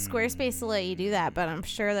 I don't know if Squarespace will let you do that, but I'm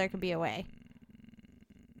sure there could be a way.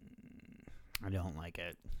 I don't like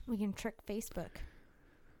it. We can trick Facebook.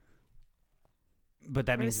 But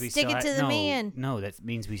that means we stick still it to the man. No, that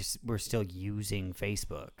means we're still using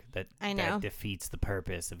Facebook. That defeats the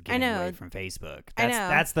purpose of getting away from Facebook.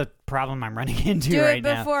 That's the problem I'm running into right now.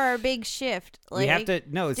 Do it before our big shift. We have to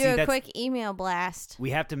do a quick email blast.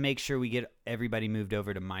 We have to make sure we get everybody moved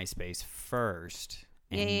over to MySpace first,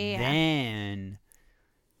 and then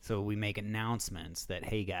so we make announcements that,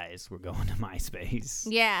 hey guys, we're going to MySpace.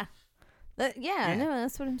 Yeah. No,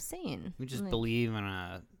 that's what I'm saying. We just believe in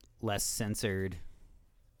a less censored.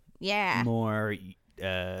 Yeah. More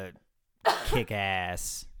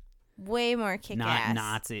kick-ass. Way more kick-ass.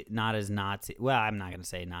 Not as Nazi. Well, I'm not going to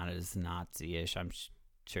say not as Nazi-ish. I'm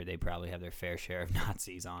sure they probably have their fair share of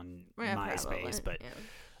Nazis on MySpace. Probably,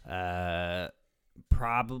 but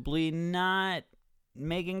probably not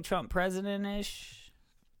making Trump president-ish.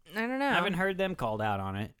 I don't know. I haven't heard them called out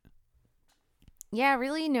on it. Yeah,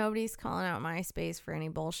 really nobody's calling out MySpace for any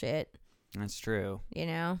bullshit. That's true. You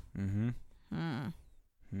know? Mm-hmm.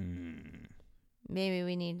 Maybe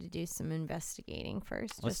we need to do some investigating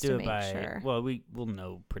first. Let's just do to it make by. Sure. Well, we'll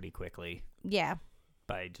know pretty quickly. Yeah.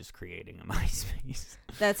 By just creating a MySpace.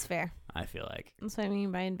 That's fair. I feel like. That's what I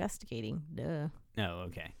mean by investigating. Duh. Oh,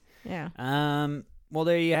 okay. Yeah. Well,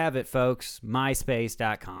 there you have it, folks.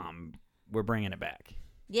 MySpace.com. We're bringing it back.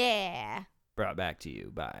 Yeah. Brought back to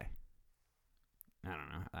you by. I don't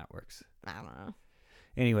know how that works. I don't know.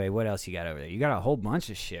 Anyway, what else you got over there? You got a whole bunch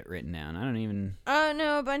of shit written down. I don't even... Oh,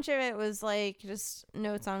 no, a bunch of it was, like, just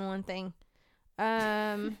notes on one thing.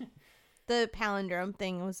 The palindrome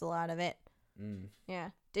thing was a lot of it.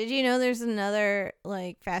 Yeah. Did you know there's another,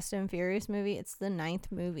 like, Fast and Furious movie? It's the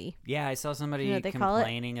 9th movie. Yeah, I saw somebody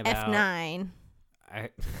complaining about... F9.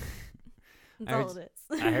 That's all it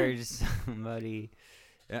is. I heard somebody...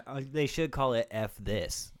 they should call it F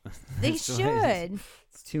this. They should.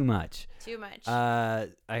 It's too much. Too much. I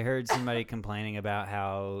heard somebody complaining about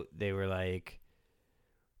how they were like,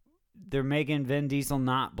 they're making Vin Diesel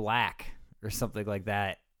not black or something like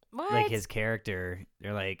that. What? Like his character.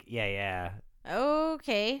 They're like, yeah.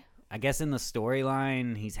 Okay. I guess in the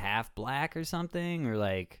storyline he's half black or something, or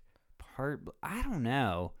like part. I don't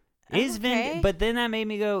know. But then that made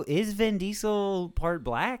me go, is Vin Diesel part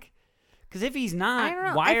black? Because if he's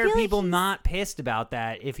not, why are people not pissed about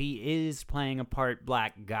that if he is playing a part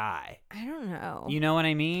black guy? I don't know. You know what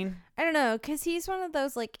I mean? I don't know, because he's one of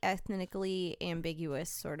those, like, ethnically ambiguous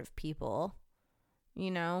sort of people, you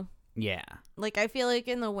know? Yeah. Like, I feel like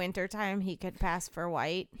in the wintertime he could pass for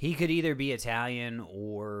white. He could either be Italian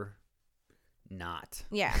or not.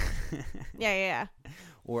 Yeah. Yeah.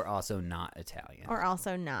 Or also not Italian. Or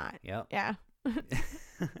also not. Yep. Yeah.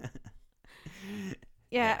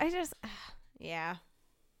 Yeah, I just, yeah.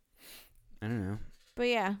 I don't know. But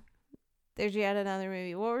yeah, there's yet another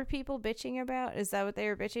movie. What were people bitching about? Is that what they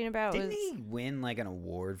were bitching about? Didn't he win like an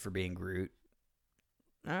award for being Groot?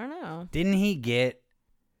 I don't know. Didn't he get?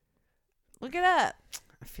 Look it up.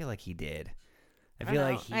 I feel like he did.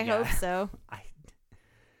 I hope so.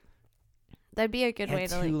 That'd be a good way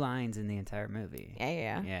to two lines in the entire movie.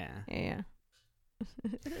 Yeah.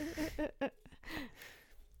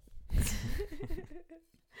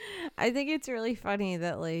 I think it's really funny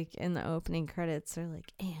that, like, in the opening credits they're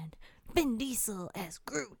like, and Vin Diesel as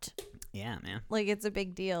Groot. Yeah, man. Like, it's a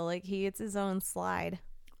big deal. Like, he gets his own slide.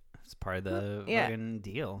 It's part of the fucking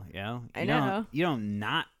deal, you know? I know. You don't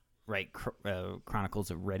not write Chronicles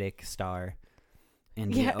of Riddick star in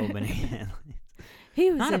the opening. He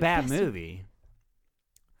was not a bad movie.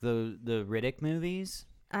 The Riddick movies.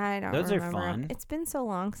 I don't Those remember are fun. them. It's been so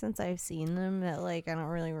long since I've seen them that, like, I don't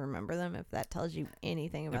really remember them, if that tells you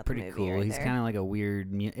anything about the movie. They're pretty cool. Right, He's kind of like a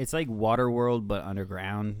weird... It's like Waterworld, but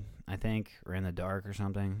underground, I think, or in the dark or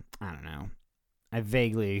something. I don't know. I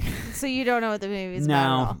vaguely... So you don't know what the movie's about at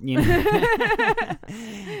all?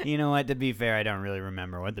 You know what? To be fair, I don't really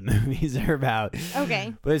remember what the movies are about.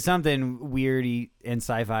 Okay. But it's something weirdy and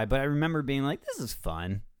sci-fi. But I remember being like, this is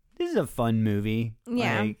fun. This is a fun movie.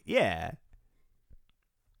 Yeah. Like, yeah.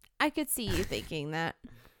 I could see you thinking that.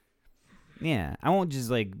 Yeah, I won't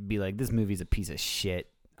just like be like, this movie's a piece of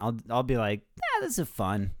shit. I'll be like, this is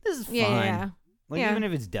fun. This is fun. Yeah. Like, even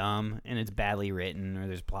if it's dumb and it's badly written or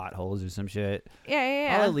there's plot holes or some shit.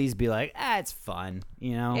 Yeah. I'll at least be like, it's fun.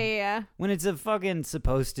 You know? Yeah. When it's a fucking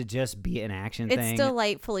supposed to just be an action thing. It's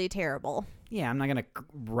delightfully terrible. Yeah, I'm not gonna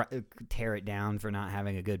tear it down for not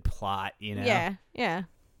having a good plot. You know? Yeah.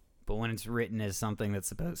 But when it's written as something that's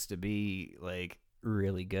supposed to be like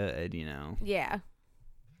really good, you know. Yeah.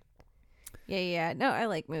 No, I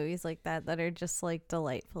like movies like that are just like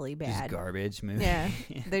delightfully bad. Just garbage movies. Yeah.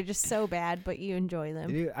 They're just so bad, but you enjoy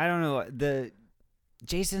them. Dude, I don't know. The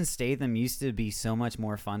Jason Statham used to be so much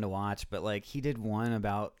more fun to watch, but like he did one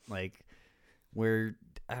about like where,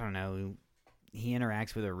 I don't know, he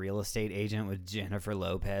interacts with a real estate agent with Jennifer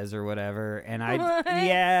Lopez or whatever. And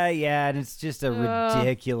and it's just a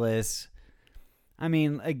ridiculous. I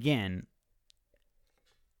mean, again,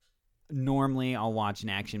 normally I'll watch an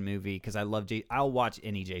action movie because I'll watch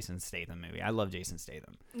any Jason Statham movie. I love Jason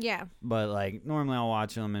Statham. Yeah. But like normally I'll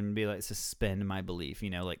watch them and be like, suspend my belief,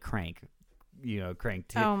 like Crank. Crank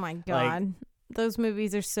 2. Oh my God. Like, those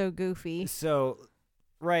movies are so goofy. So,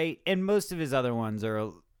 right. And most of his other ones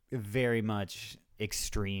are very much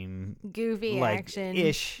extreme. Goofy action.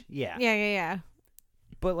 Ish. Yeah. Yeah.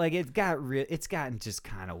 But like it's gotten just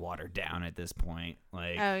kind of watered down at this point.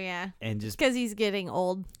 Like, oh yeah. And just because he's getting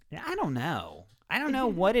old. I don't know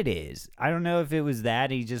what it is. I don't know if it was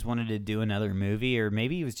that he just wanted to do another movie, or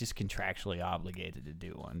maybe he was just contractually obligated to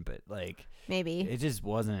do one. But like, maybe it just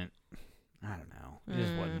wasn't. I don't know. It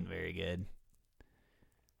just wasn't very good.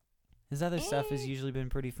 His other stuff has usually been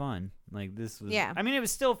pretty fun. Like this was. Yeah. I mean, it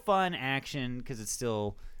was still fun action because it's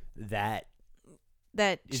still that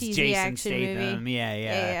cheesy Jason action Statham. movie.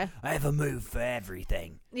 Yeah. I have a move for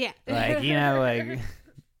everything. Yeah. Like, like.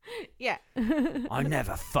 Yeah. I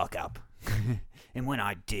never fuck up. And when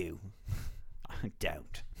I do, I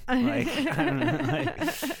don't. Like, I don't know.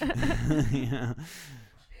 Like,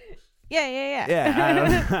 Yeah. Yeah,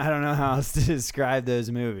 I don't know how else to describe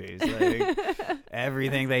those movies. Like,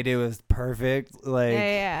 everything they do is perfect. Like,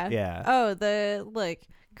 yeah. Oh, the like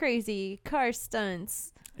crazy car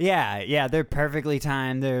stunts. Yeah, they're perfectly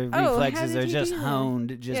timed. Their reflexes are just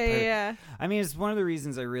honed. Yeah. I mean, it's one of the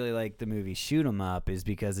reasons I really like the movie Shoot 'Em Up is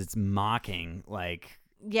because it's mocking like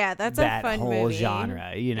that's that a fun whole movie.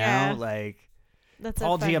 genre. Like. That's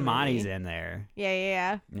Paul Giamatti's movie. in there.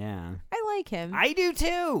 Yeah. I like him. I do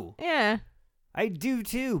too. Yeah. I do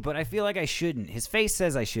too, but I feel like I shouldn't. His face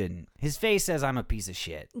says I shouldn't. His face says I'm a piece of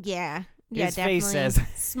shit. Yeah. His definitely. face says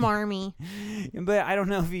smarmy. But I don't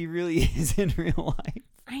know if he really is in real life.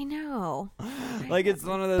 I know. It's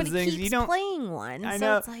one of those things keeps you don't playing one. I so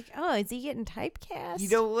know. It's like, is he getting typecast? You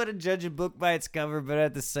don't want to judge a book by its cover, but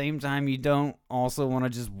at the same time, you don't also want to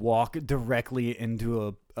just walk directly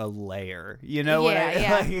into a layer. You know what I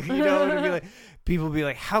yeah. like? You don't want to be like, people be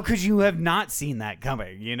like, how could you have not seen that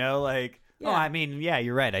coming? Like, I mean, yeah,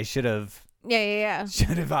 you're right. I should have. Yeah.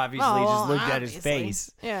 Should have obviously just looked at his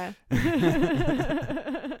face. Yeah.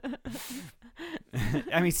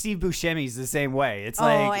 I mean, Steve Buscemi's the same way. It's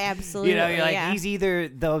like, absolutely. You're like, he's either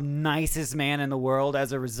the nicest man in the world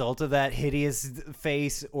as a result of that hideous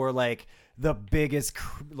face, or like the biggest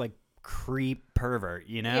creep pervert.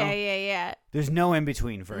 Yeah. There's no in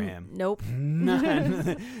between for him. Nope.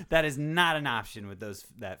 None. That is not an option with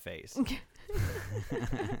that face.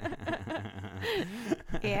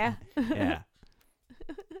 Yeah.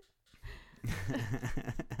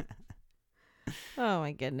 Oh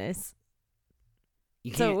my goodness.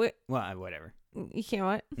 You can't. Whatever. You can't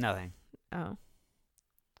what? Nothing. Oh.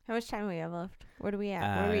 How much time do we have left? What are we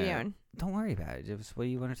at? What are we doing? Don't worry about it. Just what do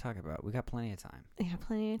you want to talk about? We got plenty of time. We got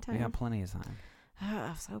plenty of time. I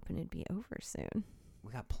was hoping it'd be over soon.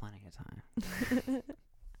 We got plenty of time.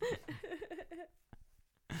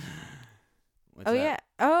 Yeah.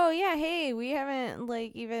 Oh yeah. Hey, we haven't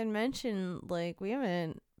even mentioned we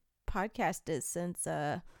haven't podcasted since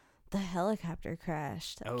the helicopter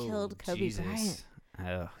crash that killed Kobe Bryant.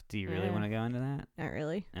 Oh, do you really want to go into that? Not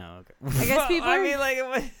really. Oh, okay. I guess people. I mean,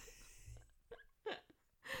 what?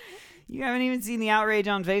 You haven't even seen the outrage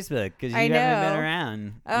on Facebook because you haven't been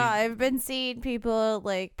around. I've been seeing people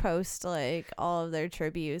post all of their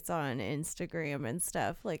tributes on Instagram and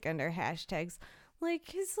stuff under hashtags.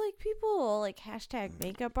 Cause people hashtag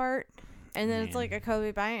makeup art, and then it's a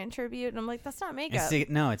Kobe Bryant tribute, and I'm like, that's not makeup.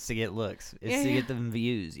 It's to get looks. It's to get them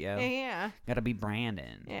views, yo. Yeah. Gotta be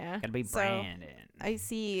branding. Yeah. Gotta be branding. I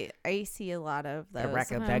see a lot of those. Gotta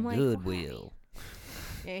rack up that goodwill.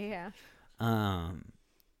 Yeah.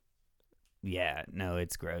 Yeah, no,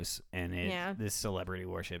 it's gross, and this celebrity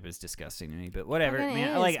worship is disgusting to me. But whatever,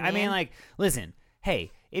 man. Listen.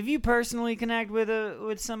 Hey, if you personally connect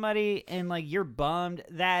with somebody and you're bummed,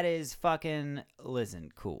 that is fucking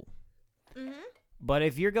cool. Mm-hmm. But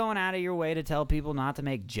if you're going out of your way to tell people not to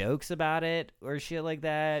make jokes about it or shit like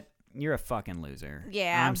that, you're a fucking loser.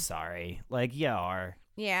 Yeah, I'm sorry. You are.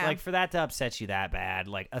 Yeah. For that to upset you that bad,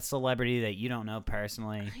 a celebrity that you don't know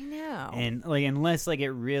personally. I know. And unless it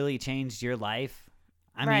really changed your life.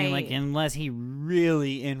 I right. mean, unless he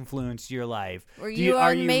really influenced your life. Were you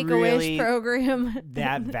on Make-A-Wish really program?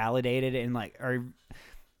 that validated and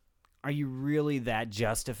are you really that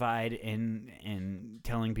justified in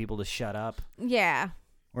telling people to shut up? Yeah.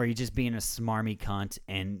 Or are you just being a smarmy cunt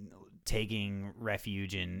and taking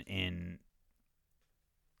refuge in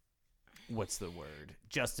what's the word?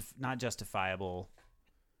 Not justifiable,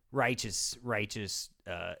 righteous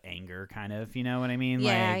anger, kind of. You know what I mean?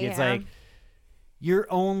 Yeah, like it's like you're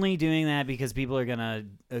only doing that because people are gonna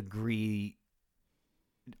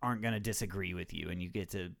aren't gonna disagree with you, and you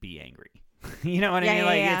get to be angry. You know what I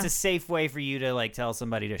mean? It's a safe way for you to like tell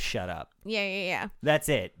somebody to shut up. Yeah. That's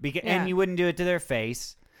it. And you wouldn't do it to their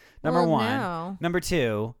face. Number one. No. Number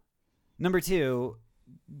two,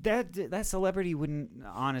 that celebrity wouldn't,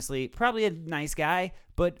 honestly, probably a nice guy,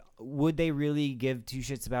 but would they really give two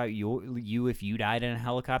shits about you if you died in a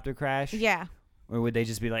helicopter crash? Yeah. Or would they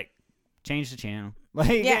just be like, change the channel?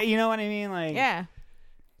 Like, you know what I mean? Like, yeah.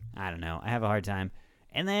 I don't know. I have a hard time.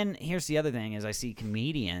 And then here's the other thing is I see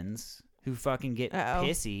comedians who fucking get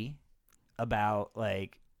pissy about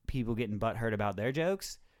like people getting butthurt about their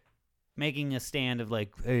jokes, making a stand of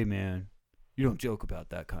like, hey man, you don't joke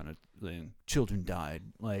about that kind of thing. Children died,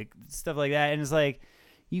 like stuff like that, and it's like,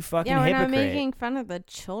 you fucking hypocrite. We're not making fun of the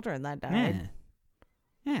children that died.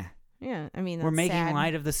 Yeah. I mean, that's we're making sad.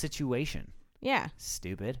 light of the situation. Yeah.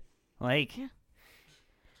 Stupid. Like,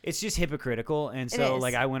 it's just hypocritical, and so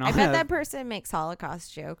like I went on. I bet that person makes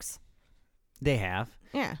Holocaust jokes. They have.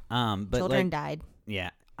 Yeah. But children like, died. Yeah.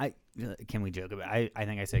 Can we joke about? I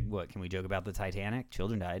think I said what? Can we joke about the Titanic?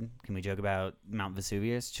 Children died. Can we joke about Mount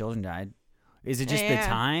Vesuvius? Children died. Is it just the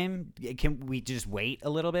time? Can we just wait a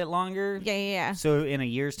little bit longer? Yeah. So in a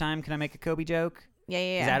year's time, can I make a Kobe joke?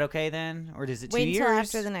 Yeah. Is that okay then, or does it wait 2 years? Wait until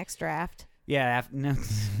after the next draft. Yeah. No.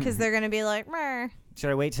 Because they're gonna be like, Meh.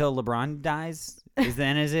 Should I wait till LeBron dies? Is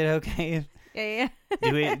it okay? Yeah.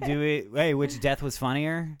 Do it. Hey, which death was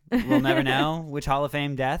funnier? We'll never know. Which Hall of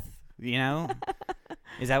Fame death? You know?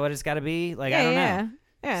 Is that what it's got to be? Like, I don't know.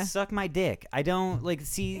 Yeah. Suck my dick. I don't, like,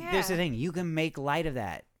 see, there's the thing. You can make light of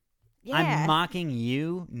that. Yeah. I'm mocking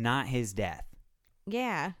you, not his death.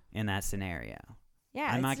 Yeah. In that scenario.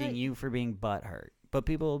 Yeah. I'm mocking you for being butthurt. But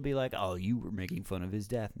people will be like, oh, you were making fun of his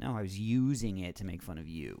death. No, I was using it to make fun of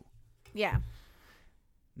you. Yeah.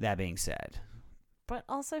 That being said. But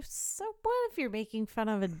also, so what if you're making fun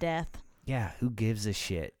of a death? Yeah, who gives a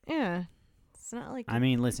shit? Yeah. It's not like... I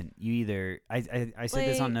mean, listen, you either... I said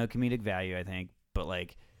this on No Comedic Value, I think, but,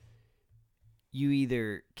 like, you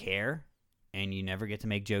either care and you never get to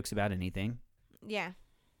make jokes about anything. Yeah.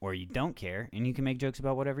 Or you don't care and you can make jokes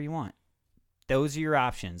about whatever you want. Those are your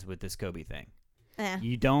options with this Kobe thing.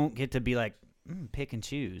 You don't get to be like, pick and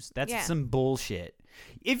choose. That's some bullshit.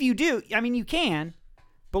 If you do, I mean, you can...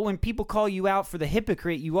 But when people call you out for the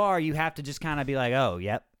hypocrite you have to just kind of be like, oh,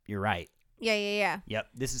 yep, you're right. Yeah. Yep,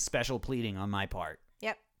 this is special pleading on my part.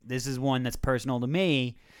 Yep. This is one that's personal to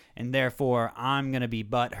me, and therefore I'm going to be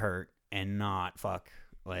butthurt and not put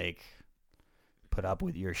up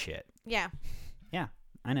with your shit. Yeah. Yeah,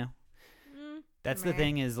 I know. That's the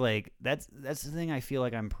thing is, like, that's the thing I feel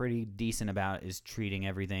like I'm pretty decent about is treating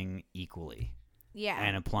everything equally. Yeah.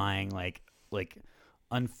 And applying, like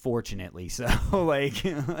unfortunately so like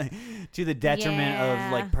to the detriment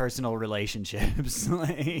of like personal relationships.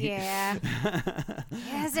 Like, it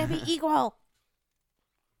has to be equal.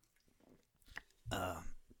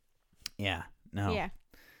 No.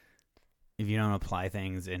 If you don't apply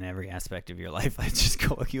things in every aspect of your life, I just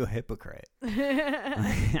call you a hypocrite.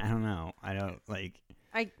 I don't know. I don't like.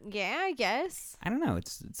 I guess. I don't know.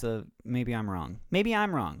 It's a maybe I'm wrong.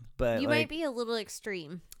 But you might be a little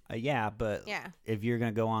extreme. But if you're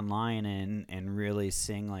going to go online and really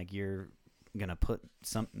sing like you're going to put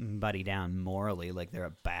somebody down morally, like they're a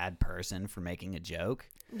bad person for making a joke.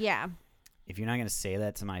 Yeah. If you're not going to say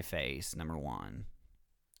that to my face, number one.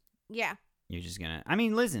 Yeah. You're just going to, I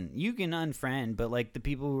mean, listen, you can unfriend, but like the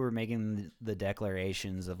people who are making the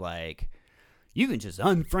declarations of like, you can just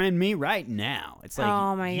unfriend me right now. It's like,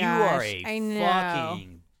 oh my you gosh, are a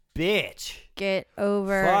fucking bitch. Get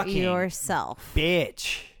over fucking yourself.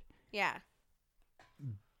 Bitch. Yeah.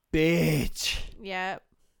 Bitch. Yep.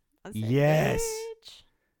 Yes. Bitch.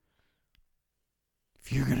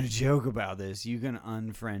 If you're going to joke about this, you can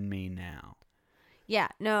unfriend me now. Yeah,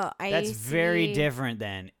 no, That's very different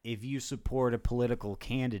than if you support a political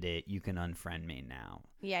candidate, you can unfriend me now.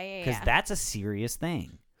 Yeah. Because that's a serious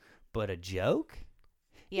thing. But a joke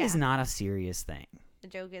is not a serious thing. A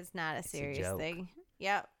joke is not a serious thing.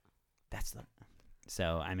 Yep. That's the...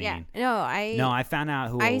 So, I mean... Yeah. I found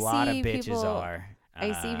out who a lot of bitches are.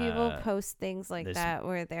 I see people post things like that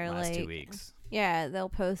where they're last like... 2 weeks. Yeah, they'll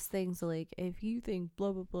post things like, if you think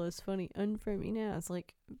blah, blah, blah is funny, unfriend me now. It's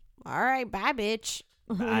like, all right, bye, bitch.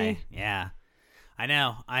 Bye. Yeah. I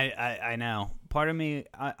know. I know. Part of me,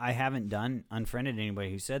 I haven't unfriended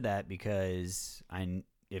anybody who said that because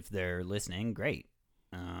if they're listening, great.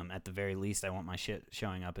 At the very least, I want my shit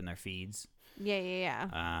showing up in their feeds.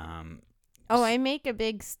 Yeah. Oh, I make a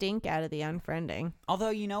big stink out of the unfriending. Although,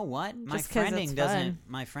 you know what? My friending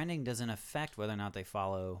doesn't affect whether or not they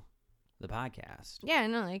follow the podcast. Yeah,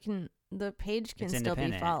 no, the page can still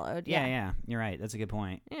be followed. Yeah, you're right. That's a good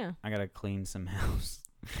point. Yeah. I got to clean some house.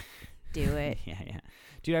 Do it. Yeah.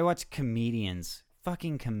 Dude, I watch comedians.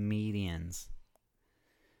 Fucking comedians.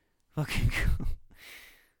 Fucking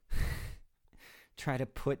try to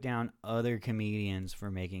put down other comedians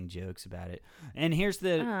for making jokes about it. And here's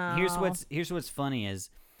what's funny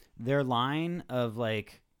is their line of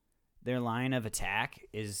attack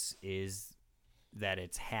is that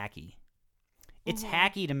it's hacky. It's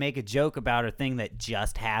hacky to make a joke about a thing that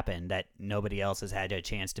just happened that nobody else has had a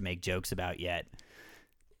chance to make jokes about yet.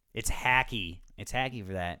 It's hacky. It's hacky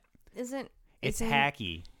for that. It's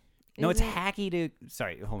hacky. No, it's hacky to...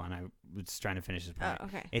 Sorry, hold on. I was trying to finish this point. Oh,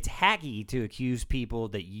 okay. It's hacky to accuse people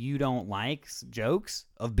that you don't like jokes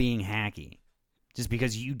of being hacky. Just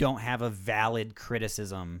because you don't have a valid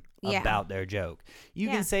criticism about their joke. You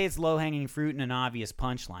can say it's low-hanging fruit and an obvious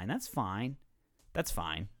punchline. That's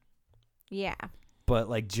fine. Yeah. But,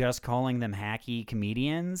 like, just calling them hacky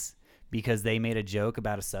comedians because they made a joke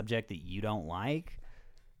about a subject that you don't like,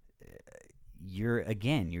 you're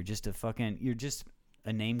just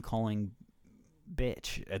a name-calling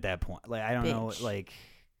bitch at that point. Like, I don't know, like,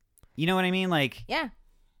 you know what I mean? Like, yeah.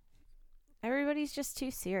 Everybody's just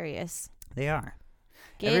too serious. They are.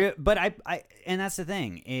 But and that's the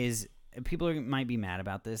thing is people might be mad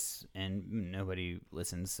about this and nobody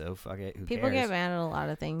listens, so fuck it. Who People cares? get mad at a lot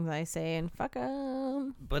of things I say and fuck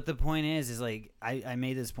them. But the point is like, I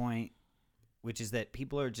made this point, which is that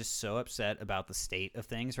people are just so upset about the state of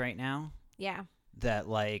things right now. Yeah. That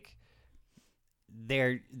like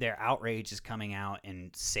their outrage is coming out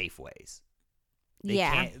in safe ways. They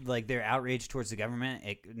can't, like, their outrage towards the government,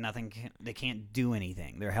 they can't do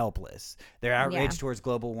anything. They're helpless. Their outrage towards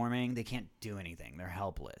global warming, they can't do anything. They're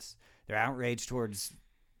helpless. Their outrage towards,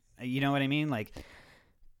 you know what I mean? Like,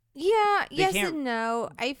 yeah, yes and no.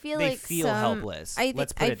 I feel they like feel helpless.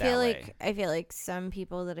 Let's put it that way. I feel like some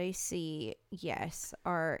people that I see, yes,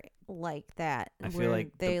 are like that. I feel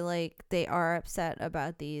like they are upset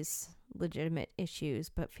about these legitimate issues,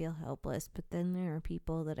 but feel helpless. But then there are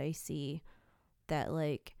people that I see that,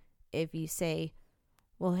 like, if you say,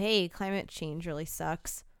 well, hey, climate change really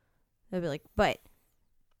sucks, they'll be like, but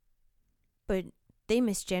they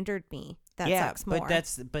misgendered me. That sucks more.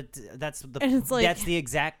 That's the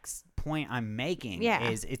exact point I'm making. Yeah.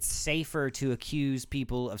 Is it's safer to accuse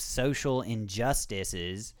people of social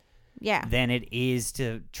injustices than it is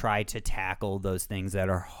to try to tackle those things that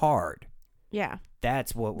are hard. Yeah.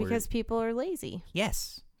 That's what because people are lazy.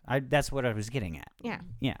 Yes. That's what I was getting at. Yeah.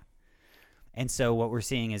 Yeah. And so what we're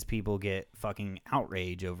seeing is people get fucking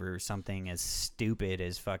outrage over something as stupid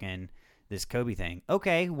as fucking this Kobe thing.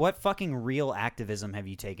 Okay, what fucking real activism have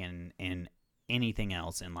you taken in anything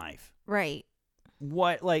else in life? Right.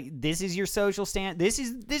 What, like, this is your social stand? This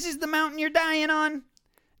is the mountain you're dying on?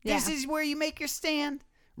 Yeah. This is where you make your stand?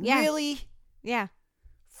 Yeah. Really? Yeah.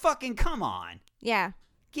 Fucking come on. Yeah.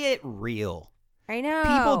 Get real. I know.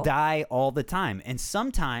 People die all the time. And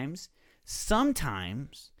sometimes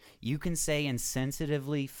you can say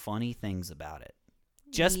insensitively funny things about it.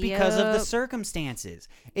 Just because of the circumstances.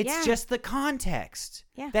 It's just the context.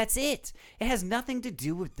 Yeah. That's it. It has nothing to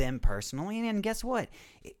do with them personally. And guess what?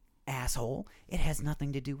 Asshole, it has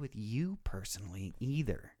nothing to do with you personally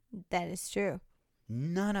either. That is true.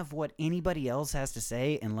 None of what anybody else has to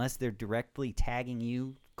say, unless they're directly tagging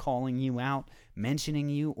you, calling you out, mentioning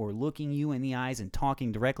you, or looking you in the eyes and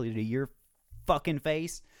talking directly to your fucking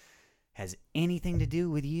face, has anything to do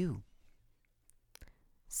with you.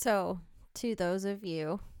 So, to those of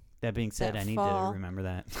you that being said, I need to remember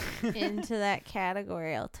that into that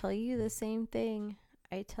category, I'll tell you the same thing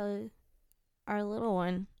I tell our little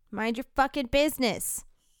one. Mind your fucking business.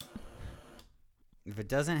 If it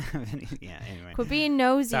doesn't have any, anyway. Quit being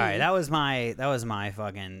nosy. Sorry, that was my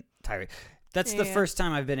fucking tirade. That's the first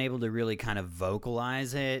time I've been able to really kind of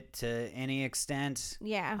vocalize it to any extent.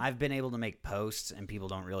 Yeah. I've been able to make posts and people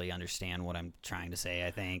don't really understand what I'm trying to say,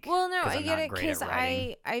 I think. Well, no, I get it because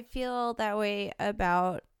I feel that way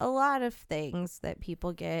about a lot of things that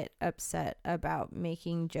people get upset about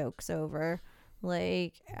making jokes over.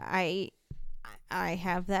 Like, I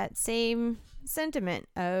have that same sentiment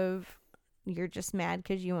of you're just mad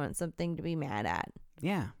because you want something to be mad at.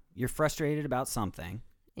 Yeah. You're frustrated about something.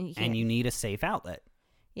 And you need a safe outlet.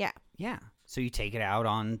 Yeah. Yeah. So you take it out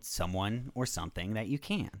on someone or something that you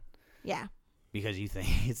can. Yeah. Because you think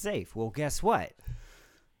it's safe. Well, guess what?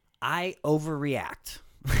 I overreact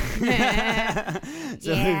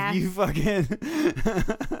So if you fucking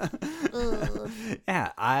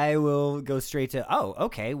yeah, I will go straight to, oh,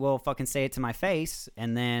 okay, well, fucking say it to my face,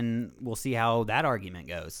 and then we'll see how that argument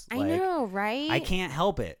goes. I know, right? I can't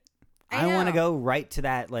help it. I want to go right to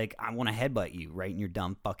that, like, I want to headbutt you right in your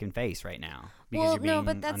dumb fucking face right now. Because you're being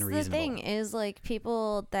but that's unreasonable. the thing is, like,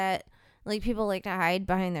 people like to hide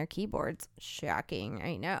behind their keyboards. Shocking,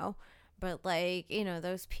 I know. But, like, you know,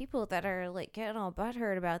 those people that are, like, getting all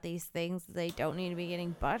butthurt about these things they don't need to be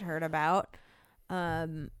getting butthurt about,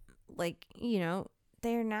 like, you know,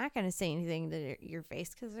 they're not going to say anything to your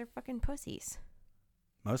face because they're fucking pussies.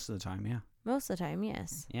 Most of the time, yeah. Most of the time,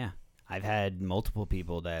 yes. Yeah. I've had multiple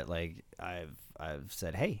people that, like, I've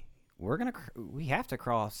said, hey, we have to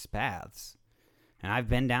cross paths. And I've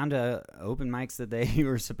been down to open mics that they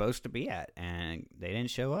were supposed to be at, and they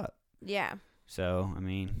didn't show up. Yeah. So, I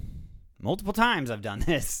mean, multiple times I've done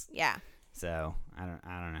this. Yeah. So, I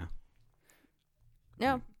don't know.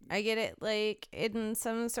 No, I get it. Like, in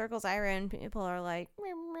some of the circles I ran, people are like,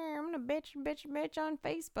 I'm going to bitch on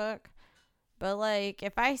Facebook. But, like,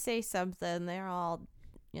 if I say something, they're all,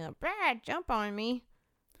 you know, Brad, jump on me.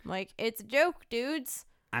 I'm like, it's a joke, dudes.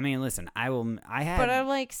 I mean, listen, But I'm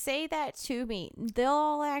like, say that to me. They'll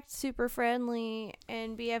all act super friendly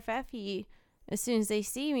and BFF-y as soon as they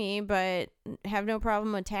see me, but have no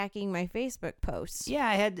problem attacking my Facebook posts. Yeah,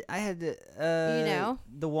 I had you know,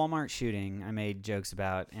 the Walmart shooting I made jokes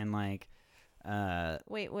about, and like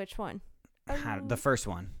wait, which one? The first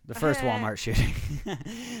one, the first Walmart shooting,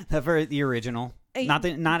 the original, not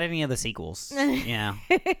any of the sequels. Yeah.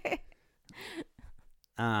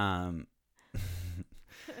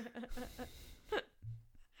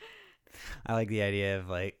 I like the idea of,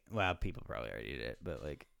 like, well, people probably already did it, but,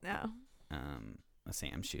 like, no. A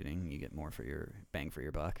Sam shooting, you get more for your bang for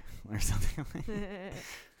your buck, or something like that.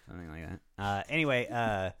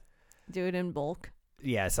 Anyway, do it in bulk.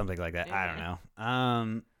 Yeah, something like that. I don't know.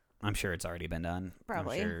 I'm sure it's already been done.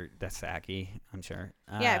 Probably. I'm sure that's hacky. I'm sure.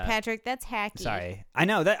 Yeah, Patrick, that's hacky. Sorry, I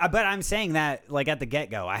know that, but I'm saying that, like, at the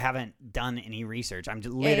get-go, I haven't done any research. I'm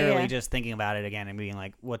literally just thinking about it again and being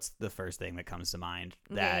like, what's the first thing that comes to mind?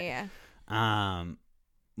 That,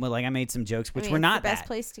 well, like, I made some jokes, which were not the best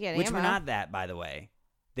place to get which ammo. were not that, by the way.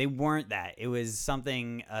 They weren't that. It was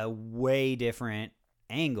something a way different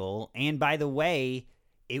angle. And by the way,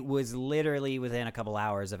 it was literally within a couple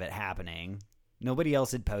hours of it happening. Nobody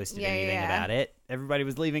else had posted anything about it. Everybody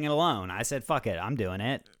was leaving it alone. I said, fuck it, I'm doing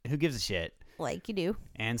it. Who gives a shit? Like you do.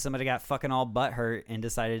 And somebody got fucking all butthurt and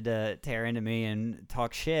decided to tear into me and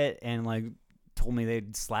talk shit and, like, told me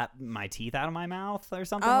they'd slap my teeth out of my mouth or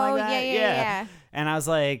something like that. Yeah. And I was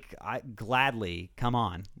like, gladly, come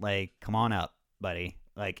on. Like, come on up, buddy.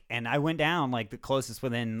 Like, and I went down, like, the closest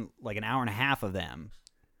within, like, an hour and a half of them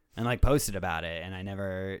and, like, posted about it, and I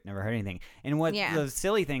never heard anything. And what the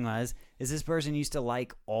silly thing was is this person used to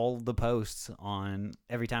like all the posts on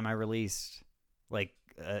every time I released, like,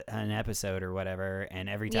 an episode or whatever, and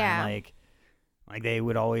every time, like they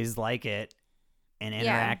would always like it and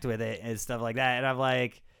interact with it and stuff like that. And I'm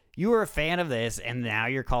like, you were a fan of this, and now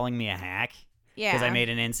you're calling me a hack? Yeah. Because I made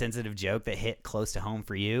an insensitive joke that hit close to home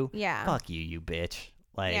for you? Yeah. Fuck you, you bitch.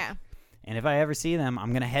 Like, and if I ever see them,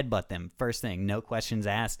 I'm going to headbutt them. First thing, no questions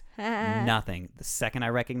asked, nothing. The second I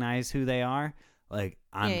recognize who they are, like,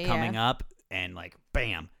 I'm coming up and, like,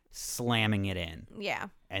 bam, slamming it in. Yeah.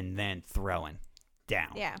 And then throwing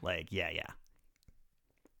down. Yeah. Like, yeah.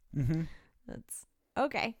 Mm-hmm. That's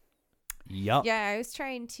okay. Yup. Yeah, I was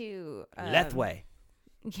trying to... Left way.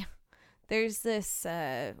 Yeah. There's this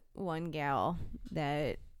one gal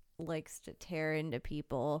that likes to tear into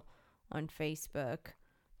people on Facebook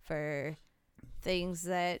for things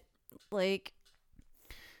that, like,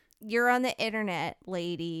 you're on the internet,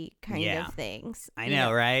 lady, kind of things. I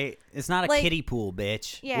know, right? It's not a kiddie pool,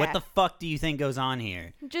 bitch. Yeah. What the fuck do you think goes on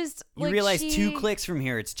here? Just, you realize 2 clicks from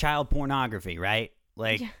here, it's child pornography, right?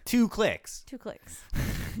 Like, 2 clicks. 2 clicks.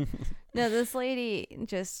 No, this lady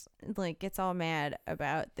just, like, gets all mad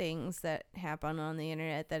about things that happen on the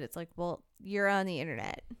internet that it's like, well, you're on the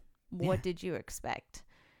internet. What did you expect?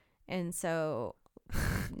 And so,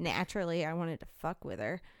 naturally, I wanted to fuck with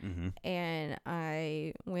her. Mm-hmm. And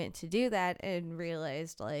I went to do that and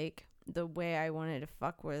realized, like, the way I wanted to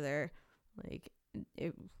fuck with her, like,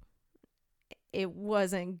 it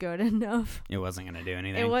wasn't good enough. It wasn't going to do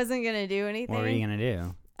anything. It wasn't going to do anything. What were you going to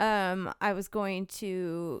do? I was going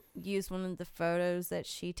to use one of the photos that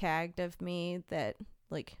she tagged of me that,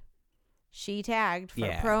 like, she tagged for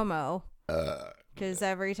promo. Because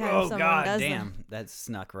every time someone does that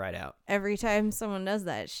snuck right out. Every time someone does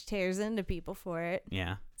that, she tears into people for it.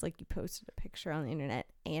 Yeah. It's like you posted a picture on the internet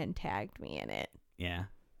and tagged me in it. Yeah.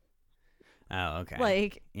 Oh, okay.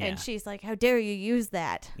 Like, yeah. And she's like, how dare you use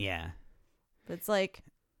that? Yeah. It's like,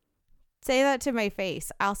 say that to my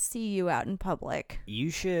face. I'll see you out in public.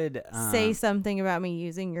 You should say something about me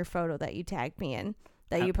using your photo that you tagged me in,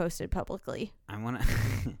 that you posted publicly. I want to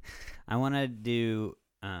I want to do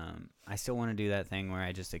I still want to do that thing where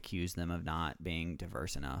I just accuse them of not being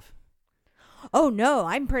diverse enough. Oh no,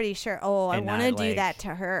 I'm pretty sure. Oh, I And want to not, do like- that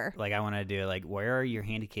to her. Like I want to do like, where are your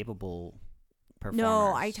handy-capable performers?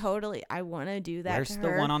 No, I want to do that Where's to the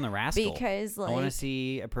her. one on the Rascal? Because I want to like,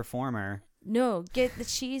 see a performer. no,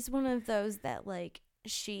 she's one of those that like,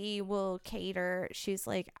 she will cater. She's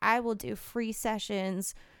like, I will do free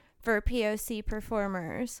sessions for POC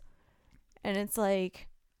performers. And it's like,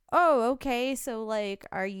 oh, okay. So like,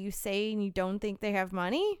 are you saying you don't think they have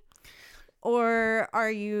money? Or are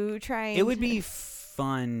you trying It would be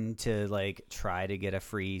fun to like try to get a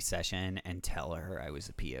free session and tell her I was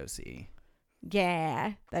a POC.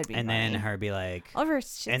 Yeah, that'd be and funny. then her be like, all of her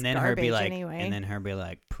shit's and then her be garbage like, anyway. and then her be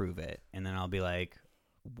like, prove it. And then I'll be like,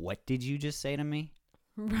 what did you just say to me?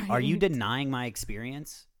 Right. Are you denying my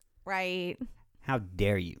experience? Right. How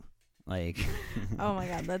dare you? Like, oh my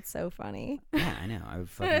God, that's so funny. yeah, I know. I would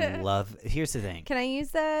fucking love. Here's the thing. Can I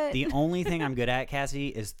use that? The only thing I'm good at, Cassie,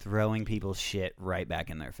 is throwing people's shit right back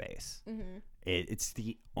in their face. Mm-hmm. It's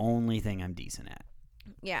the only thing I'm decent at.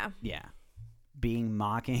 Yeah. Yeah. Being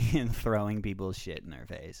mocking and throwing people's shit in their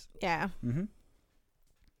face. Yeah. Mm-hmm.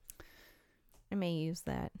 I may use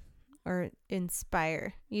that. Or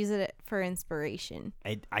inspire. Use it for inspiration.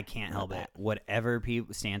 I can't help it. Whatever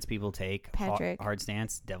stance people take, Patrick. hard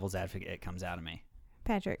stance, devil's advocate, it comes out of me.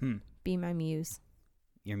 Patrick, be my muse.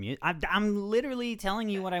 Your muse? I'm literally telling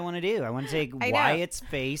you what I want to do. I want to take Wyatt's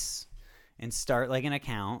face and start like an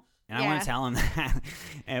account. And I want to tell him that.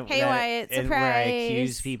 Hey, Wyatt, surprise. Where I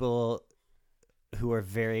accuse people who are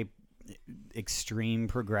very extreme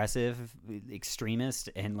extremist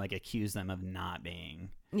and like accuse them of not being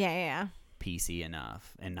PC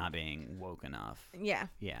enough and not being woke enough. Yeah.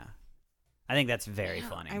 Yeah. I think that's very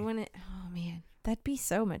funny. I want to, oh man, that'd be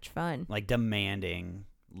so much fun. Like demanding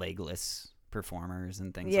legless performers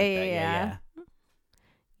and things like that. Yeah.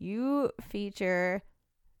 You feature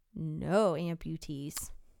no amputees.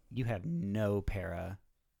 You have no para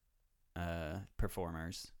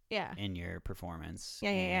performers in your performance.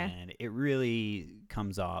 Yeah. And it really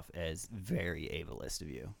comes off as very ableist of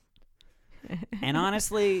you. And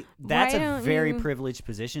honestly, that's a very privileged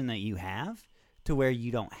position that you have to where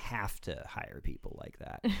you don't have to hire people like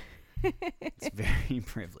that. It's very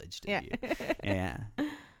privileged of you. Yeah.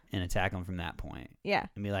 And attack them from that point. Yeah.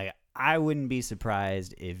 And be like, I wouldn't be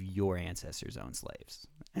surprised if your ancestors owned slaves.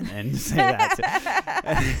 And then say that.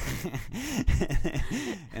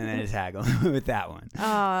 And then attack them with that one.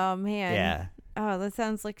 Oh, man. Yeah. Oh, that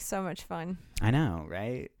sounds like so much fun. I know,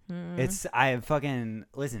 right? Listen,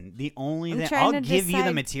 the only thing, I'll give you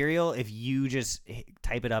the material if you just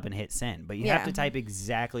type it up and hit send. But you have to type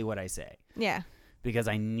exactly what I say. Yeah. Because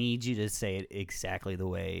I need you to say it exactly the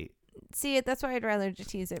way. See, that's why I'd rather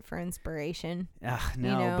just use it for inspiration.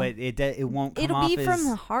 No, but it won't come off as... It'll be from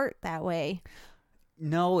the heart that way.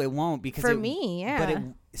 No, it won't. Because for me, yeah.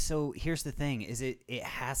 But so here's the thing, is it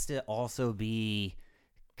has to also be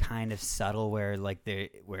kind of subtle where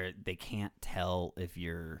they can't tell if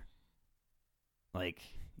you're like,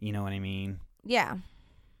 you know what I mean? Yeah.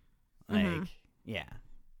 Like, yeah.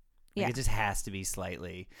 Like it just has to be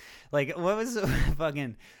slightly like, what was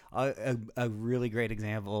fucking a really great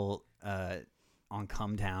example on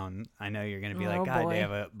Come Town. I know you're gonna be like, God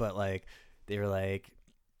damn it, but like they were like,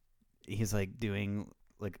 he's like doing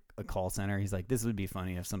like a call center. He's like, this would be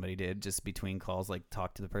funny if somebody did just between calls, like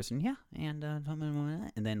talk to the person. Yeah. And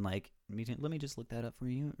then like, let me just look that up for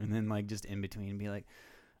you. And then like just in between be like,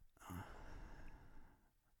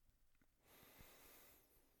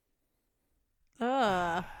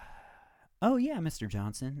 oh yeah, Mr.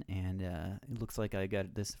 Johnson. And it looks like I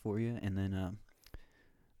got this for you. And then,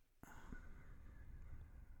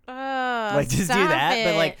 like just do that,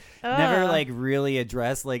 but like never like really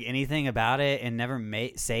address like anything about it, and never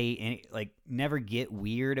say any, like never get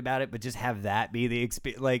weird about it, but just have that be the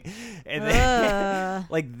experience, like, and then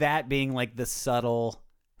like that being like the subtle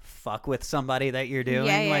fuck with somebody that you're doing,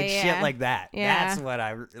 shit like that. That's what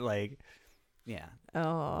I like. Yeah.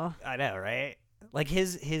 Oh, I know, right? Like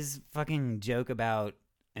his fucking joke about,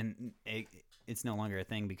 and it's no longer a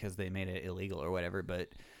thing because they made it illegal or whatever, but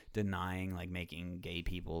denying like making gay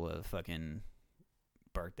people a fucking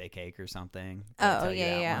birthday cake or something. Oh,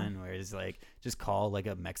 yeah. One where it's like, just call like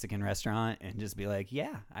a Mexican restaurant and just be like,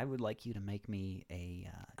 yeah, I would like you to make me a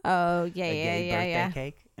gay birthday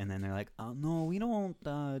cake. And then they're like, oh no, we don't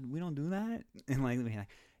do that. And like, be like,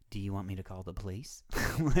 do you want me to call the police?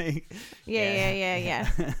 Like, yeah.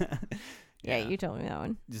 Yeah, you told me that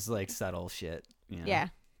one. Just like subtle shit. You know? Yeah.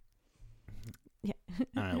 I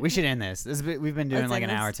don't know. We should end this. We've been doing like an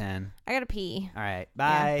hour 10. I gotta pee. All right.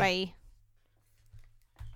 Bye. Yeah, bye.